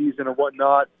end of the season and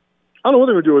whatnot. I don't know what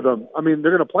they're going to do with them. I mean, they're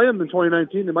going to play him in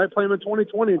 2019. They might play him in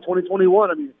 2020 and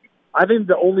 2021. I mean, I think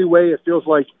the only way it feels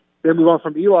like they move on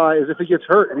from Eli is if he gets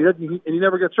hurt, and he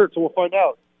never gets hurt, so we'll find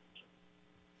out.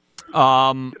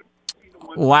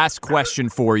 Last question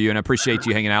for you, and I appreciate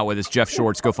you hanging out with us. Jeff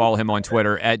Schwartz, go follow him on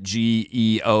Twitter at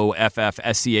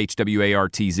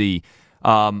GEOFFSCHWARTZ.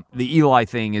 The Eli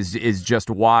thing is just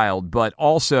wild, but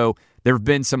also there have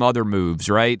been some other moves,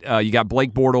 right? You got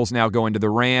Blake Bortles now going to the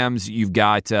Rams. You've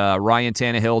got Ryan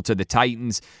Tannehill to the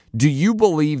Titans. Do you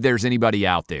believe there's anybody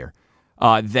out there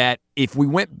that if we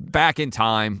went back in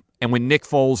time and when Nick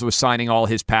Foles was signing all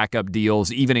his pack-up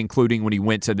deals, even including when he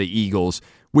went to the Eagles,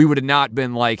 we would have not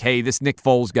been like, hey, this Nick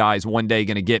Foles guy is one day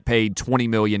going to get paid $20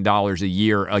 million a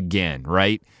year again,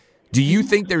 right? Do you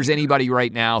think there's anybody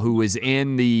right now who is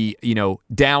in the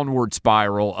downward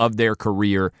spiral of their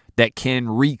career that can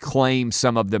reclaim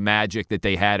some of the magic that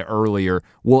they had earlier?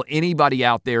 Will anybody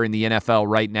out there in the NFL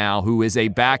right now who is a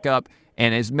backup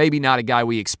and is maybe not a guy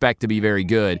we expect to be very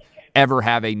good ever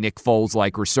have a Nick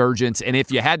Foles-like resurgence? And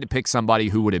if you had to pick somebody,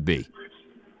 who would it be?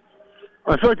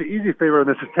 I feel like the easy favorite on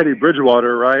this is Teddy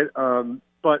Bridgewater, right?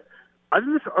 But I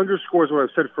think this underscores what I've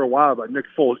said for a while about Nick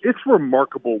Foles. It's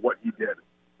remarkable what he did.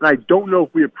 And I don't know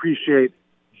if we appreciate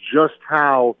just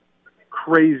how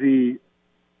crazy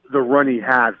the run he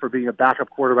had for being a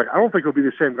backup quarterback. I don't think he'll be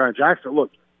the same guy in Jackson.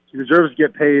 Look, he deserves to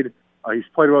get paid. He's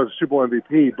played well as a Super Bowl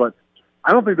MVP, but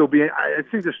I don't think there'll be. I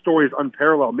think the story is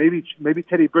unparalleled. Maybe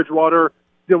Teddy Bridgewater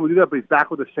will do that, but he's back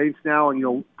with the Saints now,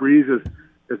 and Breeze is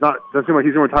not. Doesn't seem like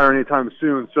he's going to retire anytime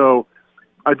soon. So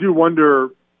I do wonder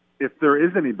if there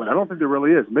is anybody. I don't think there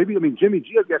really is. Maybe Jimmy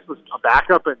G, I guess, was a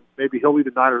backup, and maybe he'll lead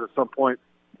the Niners at some point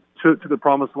to the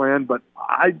promised land, but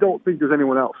I don't think there's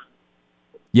anyone else.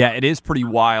 Yeah, it is pretty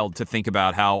wild to think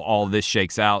about how all this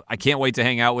shakes out. I can't wait to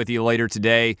hang out with you later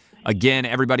today. Again,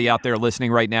 everybody out there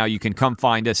listening right now, you can come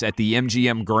find us at the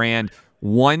MGM Grand,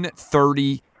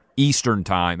 1:30 Eastern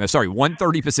time.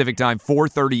 1:30 Pacific time,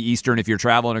 4:30 Eastern if you're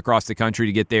traveling across the country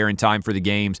to get there in time for the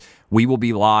games. We will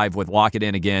be live with Lock It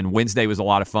In again. Wednesday was a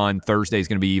lot of fun. Thursday is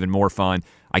going to be even more fun.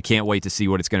 I can't wait to see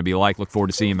what it's going to be like. Look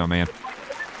forward to seeing you, my man.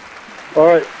 All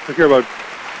right. Take care, bud.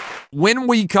 When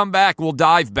we come back, we'll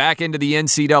dive back into the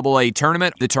NCAA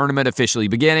tournament. The tournament officially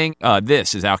beginning.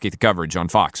 This is Outkick the Coverage on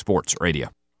Fox Sports Radio.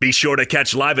 Be sure to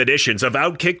catch live editions of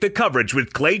Outkick the Coverage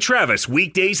with Clay Travis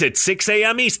weekdays at 6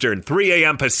 a.m. Eastern, 3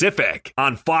 a.m. Pacific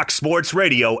on Fox Sports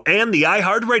Radio and the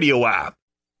iHeartRadio app.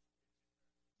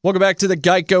 Welcome back to the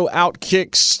Geico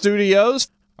Outkick Studios.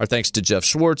 Our thanks to Jeff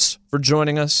Schwartz for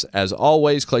joining us. As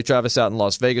always, Clay Travis out in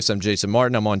Las Vegas. I'm Jason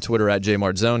Martin. I'm on Twitter at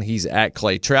JMartZone. He's at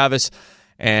Clay Travis.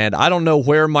 And I don't know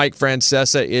where Mike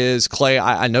Francesa is. Clay,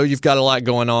 I know you've got a lot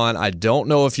going on. I don't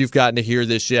know if you've gotten to hear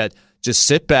this yet. Just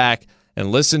sit back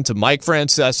and listen to Mike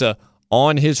Francesa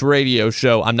on his radio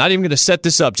show. I'm not even going to set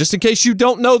this up. Just in case you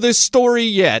don't know this story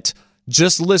yet,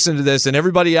 just listen to this. And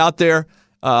everybody out there,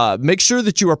 make sure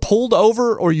that you are pulled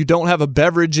over or you don't have a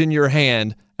beverage in your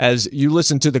hand as you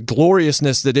listen to the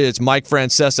gloriousness that is Mike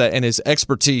Francesa and his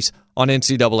expertise on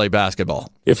NCAA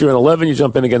basketball. If you're an 11, you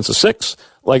jump in against a 6,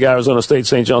 like Arizona State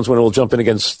St. John's winner will jump in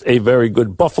against a very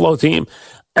good Buffalo team,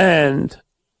 and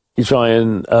you try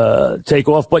and take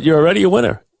off, but you're already a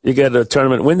winner. You get a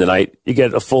tournament win tonight. You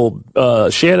get a full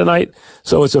share tonight.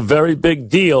 So it's a very big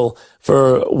deal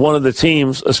for one of the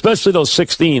teams, especially those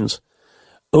 16s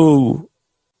who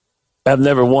have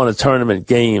never won a tournament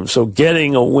game. So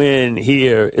getting a win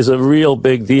here is a real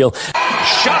big deal.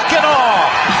 Shock and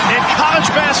awe in college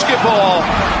basketball.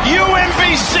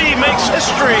 UMBC makes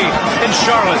history in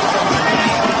Charlotte.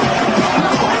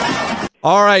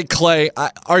 All right, Clay,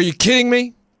 are you kidding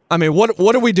me? I mean,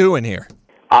 what are we doing here?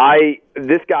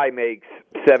 This guy makes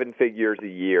 7 figures a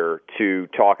year to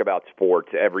talk about sports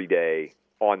every day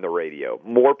on the radio.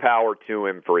 More power to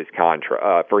him for his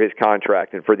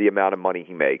contract and for the amount of money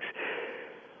he makes.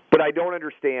 But I don't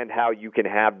understand how you can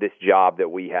have this job that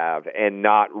we have and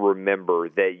not remember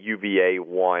that UVA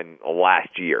won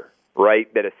last year,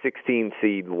 right? That a 16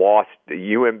 seed lost to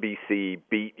UMBC,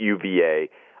 beat UVA.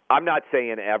 I'm not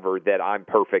saying ever that I'm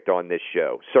perfect on this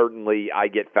show. Certainly, I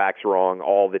get facts wrong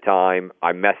all the time.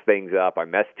 I mess things up. I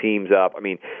mess teams up. I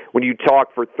mean, when you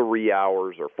talk for 3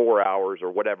 hours or 4 hours or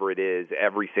whatever it is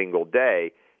every single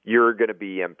day, you're going to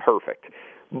be imperfect.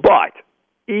 But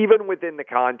even within the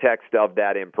context of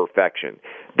that imperfection,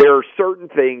 there are certain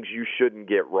things you shouldn't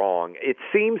get wrong. It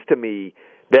seems to me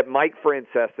that Mike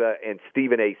Francesa and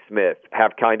Stephen A. Smith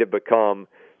have kind of become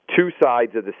two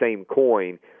sides of the same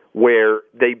coin, where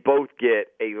they both get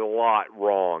a lot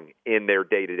wrong in their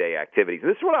day-to-day activities.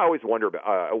 This is what I always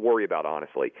worry about,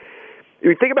 honestly.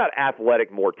 You think about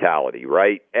athletic mortality,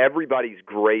 right? Everybody's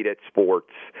great at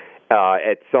sports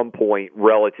at some point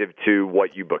relative to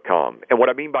what you become. And what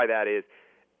I mean by that is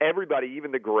everybody,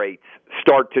 even the greats,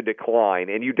 start to decline,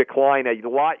 and you decline a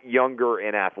lot younger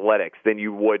in athletics than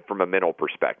you would from a mental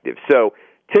perspective. So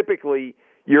typically,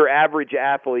 your average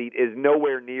athlete is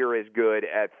nowhere near as good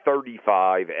at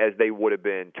 35 as they would have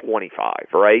been 25,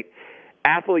 right?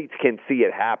 Athletes can see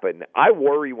it happen. I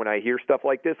worry when I hear stuff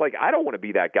like this. Like, I don't want to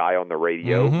be that guy on the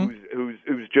radio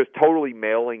who's just totally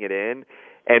mailing it in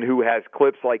and who has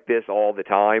clips like this all the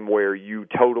time where you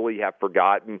totally have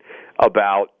forgotten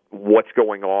about what's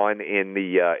going on in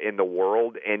the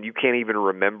world, and you can't even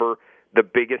remember the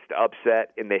biggest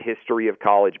upset in the history of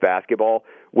college basketball,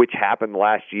 which happened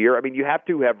last year. I mean, you have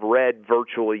to have read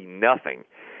virtually nothing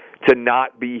to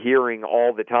not be hearing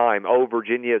all the time, oh,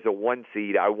 Virginia is a 1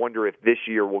 seed. I wonder if this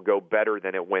year will go better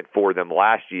than it went for them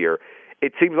last year.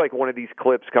 It seems like one of these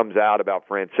clips comes out about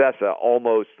Francesa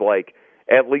almost like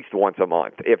at least once a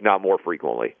month, if not more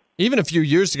frequently. Even a few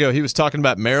years ago, he was talking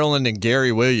about Maryland and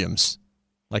Gary Williams.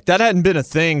 Like, that hadn't been a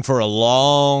thing for a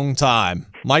long time.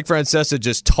 Mike Francesa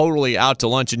just totally out to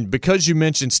lunch. And because you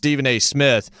mentioned Stephen A.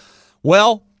 Smith,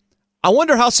 well, I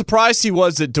wonder how surprised he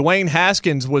was that Dwayne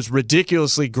Haskins was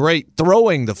ridiculously great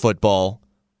throwing the football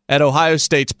at Ohio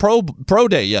State's pro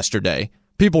day yesterday.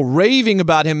 People raving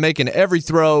about him making every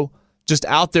throw, just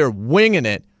out there winging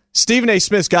it. Stephen A.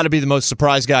 Smith's got to be the most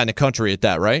surprised guy in the country at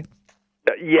that, right?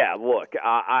 Yeah, look,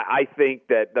 I think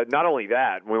that not only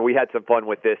that, when we had some fun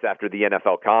with this after the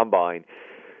NFL Combine,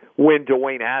 when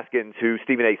Dwayne Haskins, who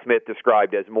Stephen A. Smith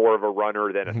described as more of a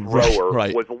runner than a thrower,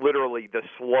 was literally the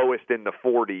slowest in the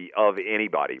 40 of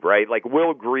anybody, right? Like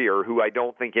Will Grier, who I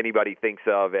don't think anybody thinks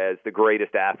of as the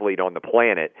greatest athlete on the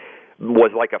planet,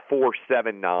 was like a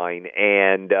 4.79,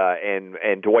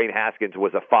 and Dwayne Haskins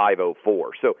was a 5.04.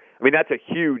 So, I mean, that's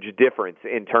a huge difference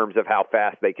in terms of how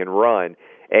fast they can run.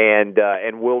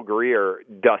 And Will Grier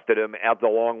dusted him out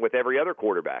along with every other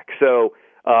quarterback. So,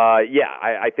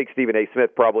 I think Stephen A.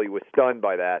 Smith probably was stunned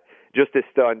by that, just as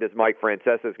stunned as Mike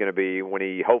Francesa is going to be when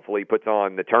he hopefully puts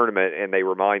on the tournament and they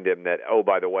remind him that, oh,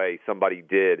 by the way, somebody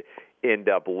did end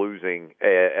up losing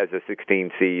as a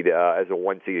 16 seed, as a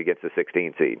 1 seed against a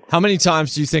 16 seed. How many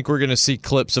times do you think we're going to see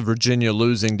clips of Virginia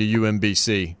losing to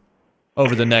UMBC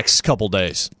over the next couple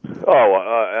days?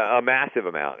 Oh, a massive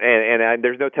amount. And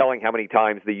there's no telling how many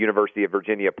times the University of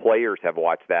Virginia players have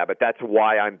watched that, but that's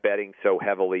why I'm betting so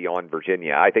heavily on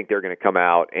Virginia. I think they're going to come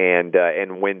out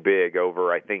and win big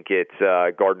over, I think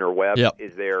it's Gardner Webb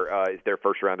is their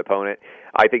first-round opponent.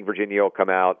 I think Virginia will come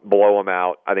out, blow them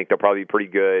out. I think they'll probably be pretty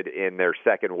good in their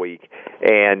second week,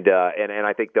 and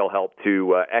I think they'll help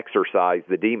to exercise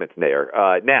the demons there.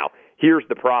 Now, here's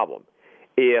the problem.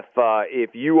 If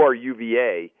you are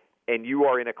UVA and you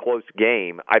are in a close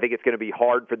game, I think it's going to be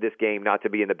hard for this game not to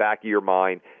be in the back of your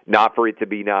mind, not for it to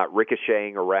be not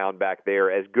ricocheting around back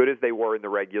there, as good as they were in the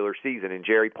regular season. And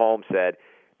Jerry Palm said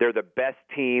they're the best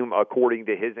team, according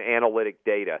to his analytic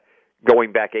data,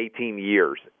 going back 18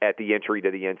 years at the entry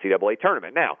to the NCAA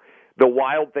tournament. Now, the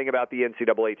wild thing about the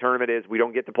NCAA tournament is we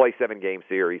don't get to play 7-game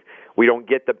series. We don't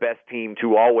get the best team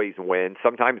to always win.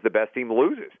 Sometimes the best team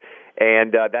loses.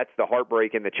 And that's the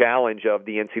heartbreak and the challenge of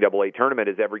the NCAA tournament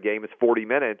is every game is 40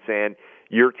 minutes, and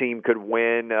your team could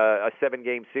win a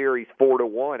 7-game series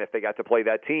 4-1 if they got to play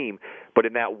that team. But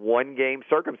in that one-game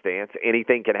circumstance,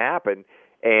 anything can happen,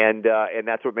 and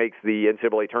that's what makes the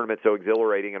NCAA tournament so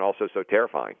exhilarating and also so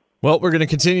terrifying. Well, we're going to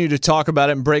continue to talk about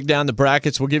it and break down the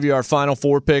brackets. We'll give you our final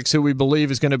 4 picks, who we believe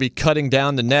is going to be cutting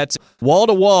down the nets.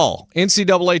 Wall-to-wall,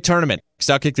 NCAA tournament.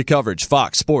 Outkick the coverage,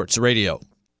 Fox Sports Radio.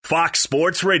 Fox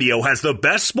Sports Radio has the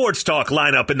best sports talk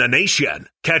lineup in the nation.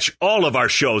 Catch all of our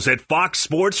shows at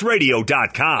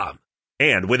foxsportsradio.com.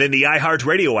 And within the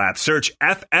iHeartRadio app, search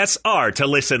FSR to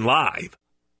listen live.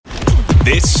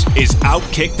 This is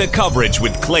Outkick the Coverage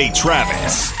with Clay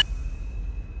Travis.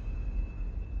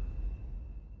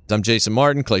 I'm Jason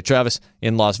Martin, Clay Travis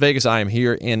in Las Vegas. I am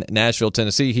here in Nashville,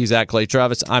 Tennessee. He's at Clay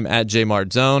Travis. I'm at J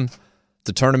Mart Zone.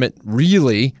 The tournament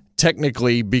really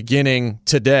technically beginning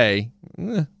today.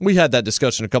 We had that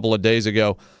discussion a couple of days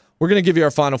ago. We're going to give you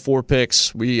our final 4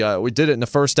 picks. We did it in the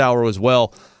first hour as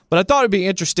well. But I thought it'd be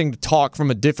interesting to talk from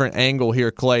a different angle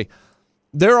here, Clay.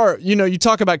 There are, you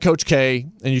talk about Coach K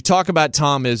and you talk about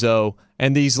Tom Izzo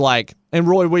and these and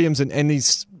Roy Williams and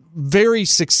these very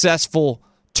successful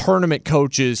tournament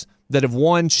coaches that have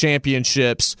won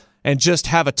championships and just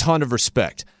have a ton of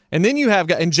respect. And then you have,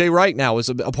 and Jay Wright now is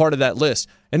a part of that list.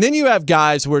 And then you have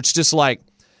guys where it's just like,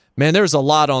 man, there's a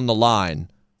lot on the line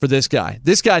for this guy.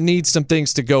 This guy needs some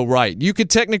things to go right. You could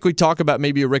technically talk about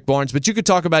maybe a Rick Barnes, but you could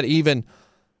talk about even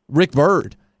Rick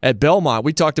Byrd at Belmont.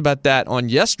 We talked about that on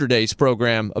yesterday's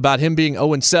program, about him being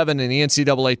 0-7 in the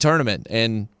NCAA tournament,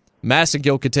 and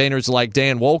Massagill containers like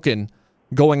Dan Wolken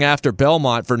going after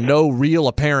Belmont for no real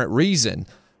apparent reason.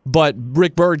 But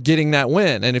Rick Byrd getting that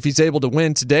win, and if he's able to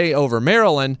win today over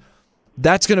Maryland,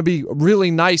 that's going to be really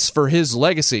nice for his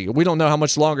legacy. We don't know how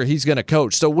much longer he's going to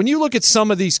coach. So when you look at some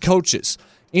of these coaches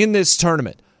in this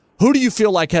tournament, who do you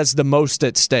feel like has the most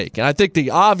at stake? And I think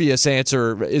the obvious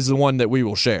answer is the one that we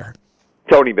will share.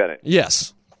 Tony Bennett.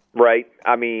 Yes. Right?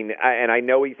 I mean, and I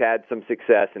know he's had some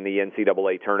success in the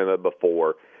NCAA tournament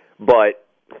before, but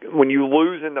when you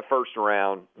lose in the first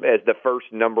round as the first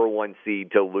number 1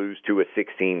 seed to lose to a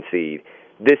 16 seed,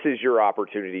 this is your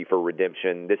opportunity for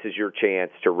redemption. This is your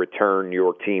chance to return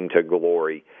your team to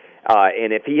glory.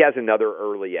 And if he has another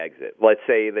early exit, let's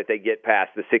say that they get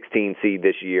past the 16 seed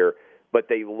this year, but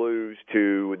they lose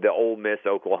to the Ole Miss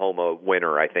Oklahoma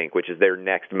winner, I think, which is their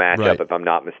next matchup, right, if I'm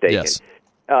not mistaken. Yes.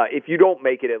 If you don't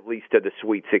make it at least to the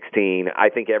Sweet 16, I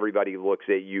think everybody looks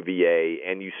at UVA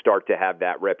and you start to have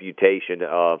that reputation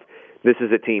of this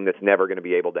is a team that's never going to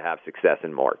be able to have success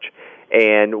in March.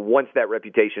 And once that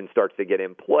reputation starts to get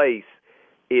in place,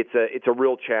 it's a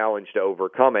real challenge to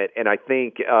overcome it. And I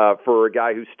think for a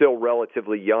guy who's still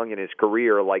relatively young in his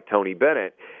career like Tony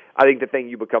Bennett, I think the thing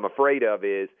you become afraid of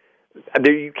is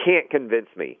you can't convince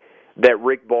me that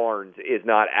Rick Barnes is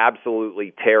not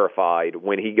absolutely terrified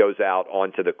when he goes out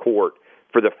onto the court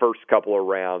for the first couple of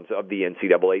rounds of the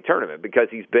NCAA tournament, because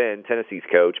he's been Tennessee's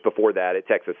coach, before that at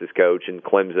Texas's coach, and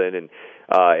Clemson, and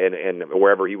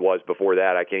wherever he was before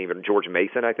that. I can't even, George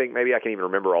Mason, I think, maybe. I can't even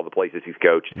remember all the places he's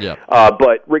coached. Yeah.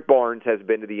 But Rick Barnes has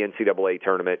been to the NCAA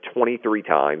tournament 23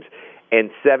 times, and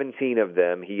 17 of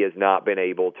them he has not been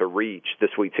able to reach the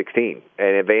Sweet 16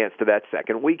 and advance to that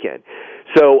second weekend.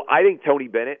 So I think Tony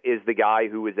Bennett is the guy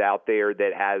who is out there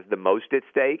that has the most at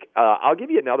stake. I'll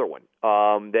give you another one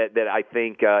that I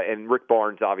think, and Rick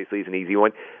Barnes obviously is an easy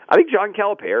one. I think John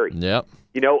Calipari. Yep.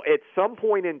 At some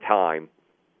point in time,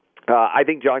 I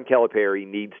think John Calipari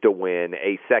needs to win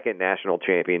a second national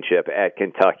championship at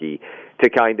Kentucky to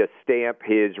kind of stamp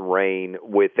his reign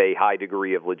with a high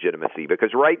degree of legitimacy.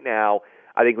 Because right now,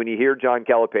 I think when you hear John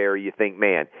Calipari, you think,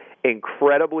 man,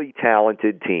 incredibly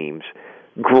talented teams,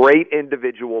 great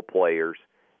individual players,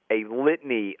 a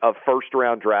litany of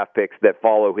first-round draft picks that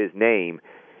follow his name,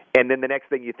 and then the next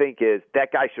thing you think is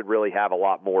that guy should really have a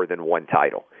lot more than one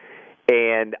title.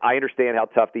 And I understand how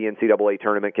tough the NCAA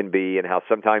tournament can be and how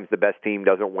sometimes the best team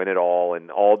doesn't win it all, and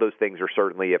all those things are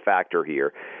certainly a factor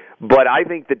here. But I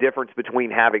think the difference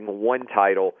between having one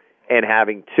title and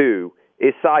having two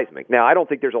is seismic. Now, I don't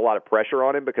think there's a lot of pressure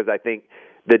on him, because I think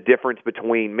the difference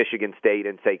between Michigan State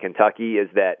and, say, Kentucky is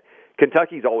that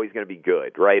Kentucky's always going to be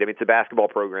good, right? I mean, it's a basketball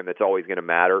program that's always going to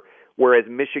matter, Whereas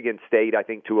Michigan State, I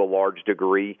think to a large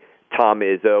degree, Tom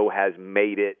Izzo has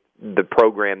made it the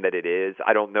program that it is.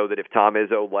 I don't know that if Tom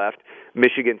Izzo left,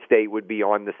 Michigan State would be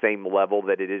on the same level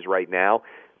that it is right now.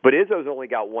 But Izzo's only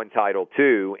got one title,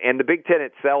 too, and the Big Ten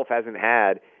itself hasn't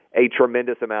had a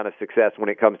tremendous amount of success when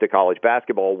it comes to college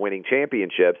basketball, winning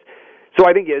championships. So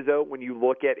I think Izzo, when you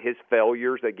look at his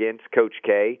failures against Coach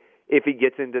K, if he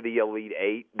gets into the Elite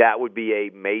Eight, that would be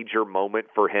a major moment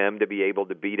for him to be able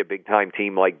to beat a big-time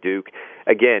team like Duke.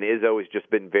 Again, Izzo has just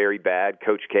been very bad.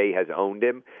 Coach K has owned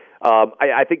him.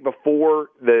 I think before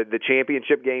the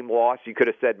championship game loss, you could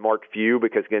have said Mark Few,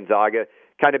 because Gonzaga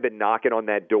kind of been knocking on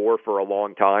that door for a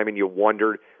long time, and you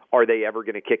wondered, are they ever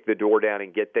going to kick the door down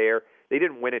and get there? They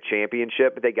didn't win a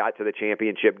championship, but they got to the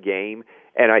championship game,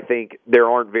 and I think there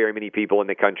aren't very many people in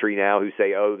the country now who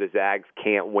say, oh, the Zags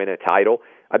can't win a title.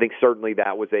 I think certainly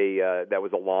that was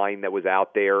a line that was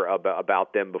out there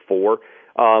about them before.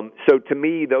 So to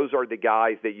me, those are the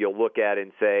guys that you'll look at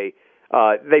and say,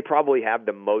 they probably have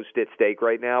the most at stake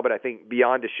right now, but I think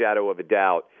beyond a shadow of a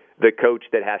doubt, the coach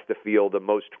that has to feel the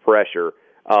most pressure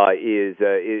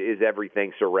is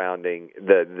everything surrounding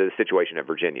the situation at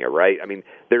Virginia, right? I mean,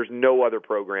 there's no other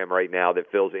program right now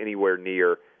that feels anywhere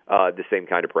near the same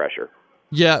kind of pressure.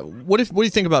 Yeah, what do you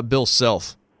think about Bill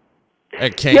Self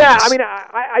at Kansas? Yeah, I mean,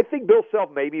 I think Bill Self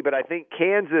maybe, but I think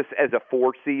Kansas as a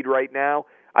 4 seed right now,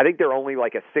 I think they're only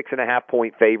like a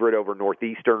 6.5-point favorite over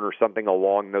Northeastern or something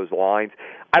along those lines.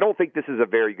 I don't think this is a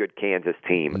very good Kansas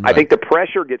team. No. I think the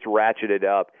pressure gets ratcheted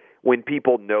up when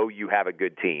people know you have a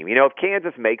good team. You know, if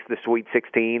Kansas makes the Sweet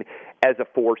 16 as a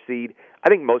 4 seed, I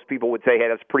think most people would say, hey,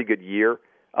 that's a pretty good year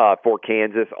for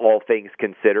Kansas, all things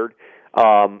considered.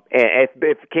 And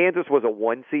if Kansas was a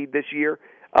 1 seed this year,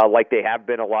 like they have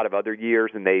been a lot of other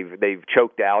years, and they've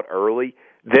choked out early,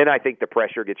 then I think the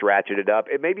pressure gets ratcheted up.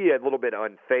 It may be a little bit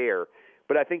unfair,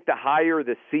 but I think the higher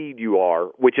the seed you are,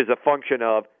 which is a function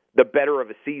of the better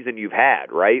of a season you've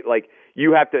had, right? Like,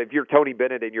 you have to, if you're Tony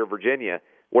Bennett and you're Virginia,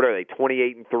 what are they,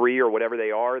 28-3 or whatever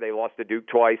they are? They lost to Duke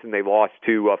twice and they lost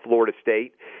to Florida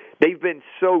State. They've been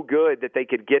so good that they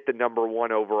could get the number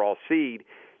 1 overall seed,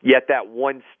 yet that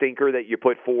one stinker that you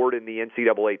put forward in the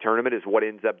NCAA tournament is what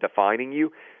ends up defining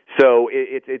you. So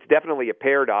it's definitely a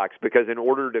paradox, because in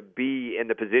order to be in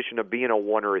the position of being a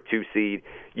 1 or a 2 seed,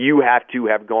 you have to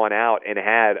have gone out and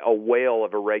had a whale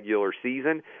of a regular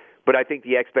season. But I think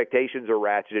the expectations are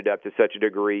ratcheted up to such a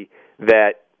degree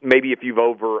that maybe if you've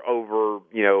over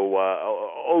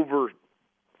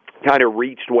kind of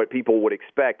reached what people would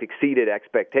expect, exceeded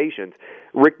expectations.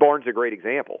 Rick Barnes is a great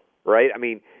example, right? I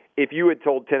mean, if you had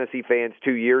told Tennessee fans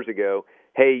 2 years ago,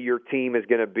 hey, your team is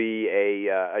going to be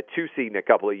a 2 seed in a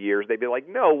couple of years, they'd be like,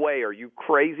 no way, are you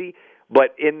crazy?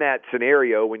 But in that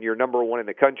scenario, when you're number 1 in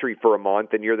the country for a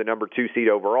month and you're the number 2 seed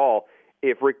overall,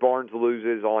 if Rick Barnes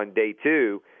loses on day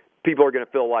 2, people are going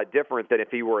to feel a lot different than if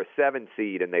he were a 7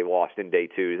 seed and they lost in day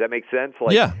 2. Does that make sense?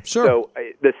 Yeah, sure. So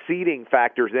the seeding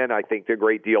factors in, I think, a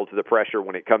great deal to the pressure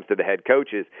when it comes to the head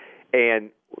coaches, and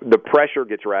the pressure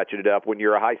gets ratcheted up when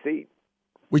you're a high seed.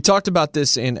 We talked about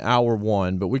this in hour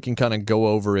 1, but we can kind of go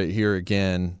over it here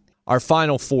again. Our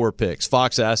final 4 picks.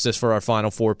 Fox asked us for our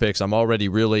final 4 picks. I'm already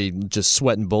really just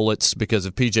sweating bullets, because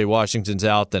if P.J. Washington's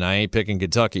out, then I ain't picking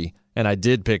Kentucky. And I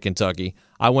did pick Kentucky.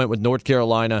 I went with North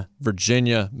Carolina,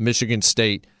 Virginia, Michigan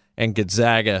State, and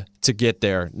Gonzaga to get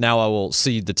there. Now I will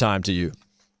cede the time to you.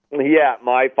 Yeah,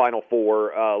 my final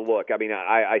 4. Look, I mean,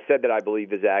 I said that I believe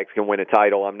the Zags can win a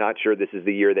title. I'm not sure this is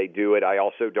the year they do it. I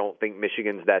also don't think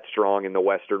Michigan's that strong in the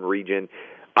Western region.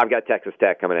 I've got Texas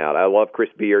Tech coming out. I love Chris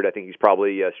Beard. I think he's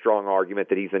probably a strong argument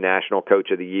that he's the national coach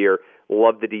of the year.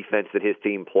 Love the defense that his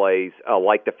team plays.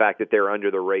 Like the fact that they're under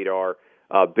the radar.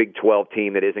 Big 12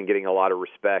 team that isn't getting a lot of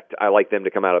respect. I like them to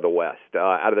come out of the West.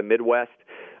 Out of the Midwest,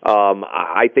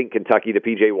 I think Kentucky, the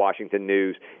P.J. Washington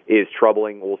news, is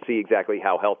troubling. We'll see exactly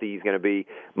how healthy he's going to be.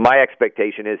 My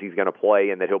expectation is he's going to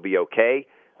play and that he'll be okay,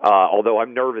 although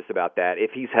I'm nervous about that.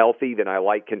 If he's healthy, then I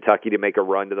like Kentucky to make a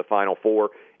run to the Final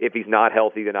Four. If he's not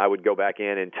healthy, then I would go back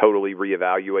in and totally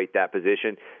reevaluate that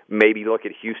position. Maybe look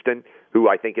at Houston, who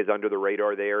I think is under the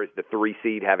radar there, is the 3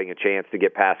 seed, having a chance to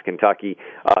get past Kentucky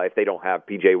if they don't have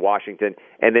P.J. Washington,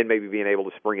 and then maybe being able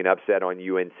to spring an upset on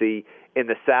UNC. In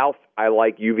the South, I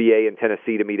like UVA and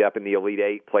Tennessee to meet up in the Elite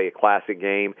Eight, play a classic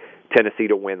game, Tennessee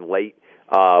to win late.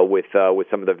 With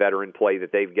some of the veteran play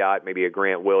that they've got, maybe a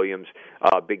Grant Williams,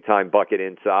 big-time bucket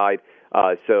inside.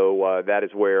 So that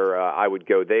is where I would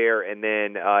go there. And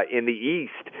then in the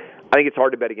East, I think it's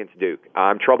hard to bet against Duke.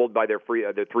 I'm troubled by their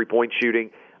three-point shooting.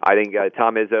 I think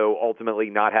Tom Izzo ultimately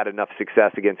not had enough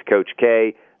success against Coach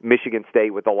K. Michigan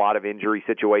State with a lot of injury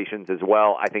situations as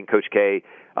well. I think Coach K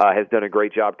has done a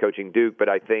great job coaching Duke, but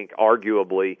I think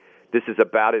arguably this is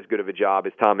about as good of a job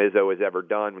as Tom Izzo has ever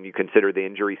done when you consider the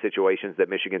injury situations that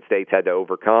Michigan State's had to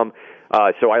overcome.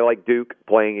 So I like Duke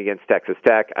playing against Texas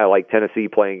Tech. I like Tennessee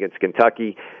playing against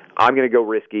Kentucky. I'm going to go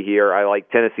risky here. I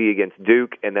like Tennessee against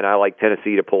Duke, and then I like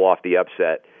Tennessee to pull off the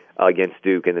upset against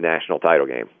Duke in the national title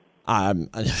game.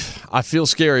 I feel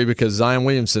scary because Zion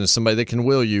Williamson is somebody that can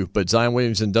will you, but Zion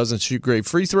Williamson doesn't shoot great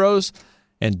free throws.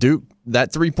 And Duke,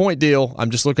 that three-point deal,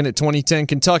 I'm just looking at 2010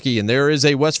 Kentucky, and there is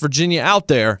a West Virginia out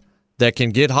there that can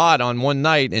get hot on one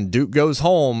night, and Duke goes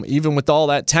home even with all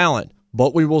that talent.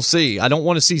 But we will see. I don't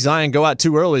want to see Zion go out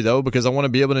too early, though, because I want to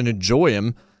be able to enjoy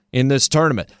him in this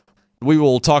tournament. We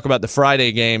will talk about the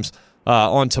Friday games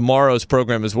on tomorrow's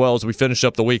program as well as we finish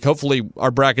up the week. Hopefully our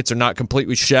brackets are not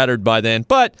completely shattered by then.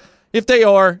 But if they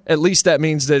are, at least that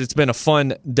means that it's been a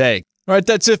fun day. All right,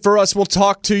 that's it for us. We'll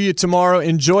talk to you tomorrow.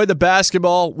 Enjoy the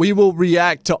basketball. We will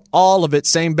react to all of it.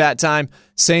 Same bat time,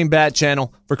 same bat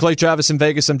channel. For Clay Travis in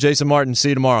Vegas, I'm Jason Martin. See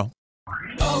you tomorrow.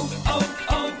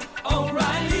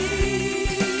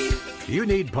 O'Reilly. You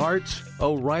need parts?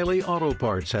 O'Reilly Auto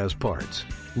Parts has parts.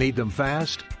 Need them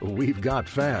fast? We've got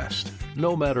fast.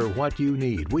 No matter what you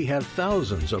need, we have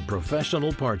thousands of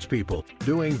professional parts people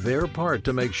doing their part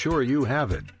to make sure you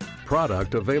have it.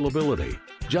 Product availability.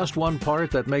 Just one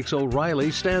part that makes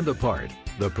O'Reilly stand apart.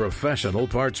 The professional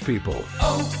parts people.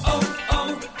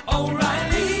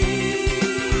 O'Reilly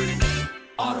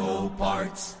Auto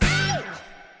Parts.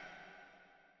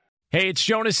 Hey, it's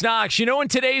Jonas Knox. You know, in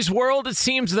today's world, it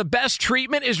seems the best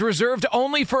treatment is reserved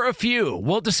only for a few.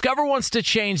 Well, Discover wants to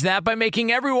change that by making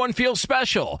everyone feel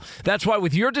special. That's why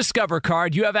with your Discover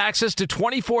card, you have access to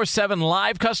 24/7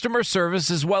 live customer service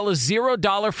as well as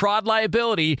 $0 fraud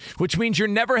liability, which means you're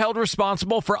never held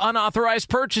responsible for unauthorized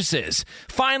purchases.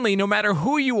 Finally, no matter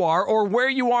who you are or where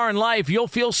you are in life, you'll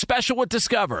feel special with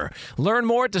Discover. Learn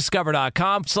more at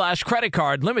discover.com/credit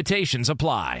card. Limitations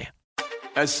apply.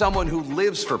 As someone who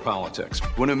lives for politics,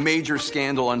 when a major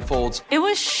scandal unfolds, it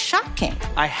was shocking.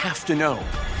 I have to know,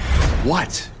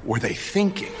 what were they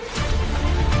thinking?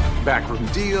 Backroom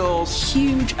deals,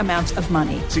 huge amounts of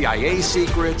money, CIA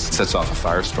secrets, sets off a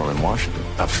firestorm in Washington,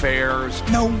 affairs.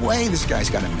 No way this guy's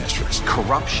got a mistress.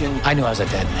 Corruption. I knew I was a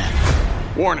dead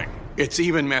man. Warning, it's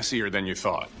even messier than you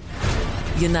thought.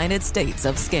 United States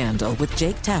of Scandal with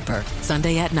Jake Tapper,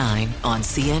 Sunday at 9 on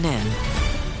CNN.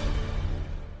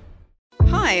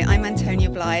 Hi, I'm Antonia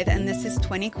Blythe, and this is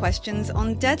 20 Questions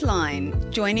on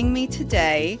Deadline. Joining me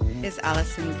today is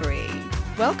Alison Brie.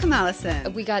 Welcome,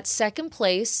 Alison. We got second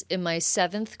place in my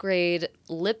 7th grade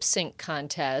lip sync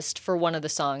contest for one of the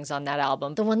songs on that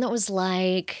album. The one that was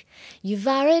like, "You've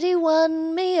already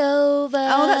won me over."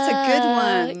 Oh, that's a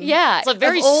good one. Yeah. It's like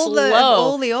very slow. Of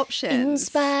all the options. In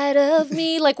spite of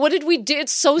me. Like, what did we do?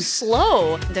 It's so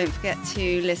slow. Don't forget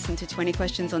to listen to 20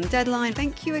 Questions on Deadline.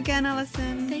 Thank you again,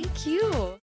 Alison. Thank you.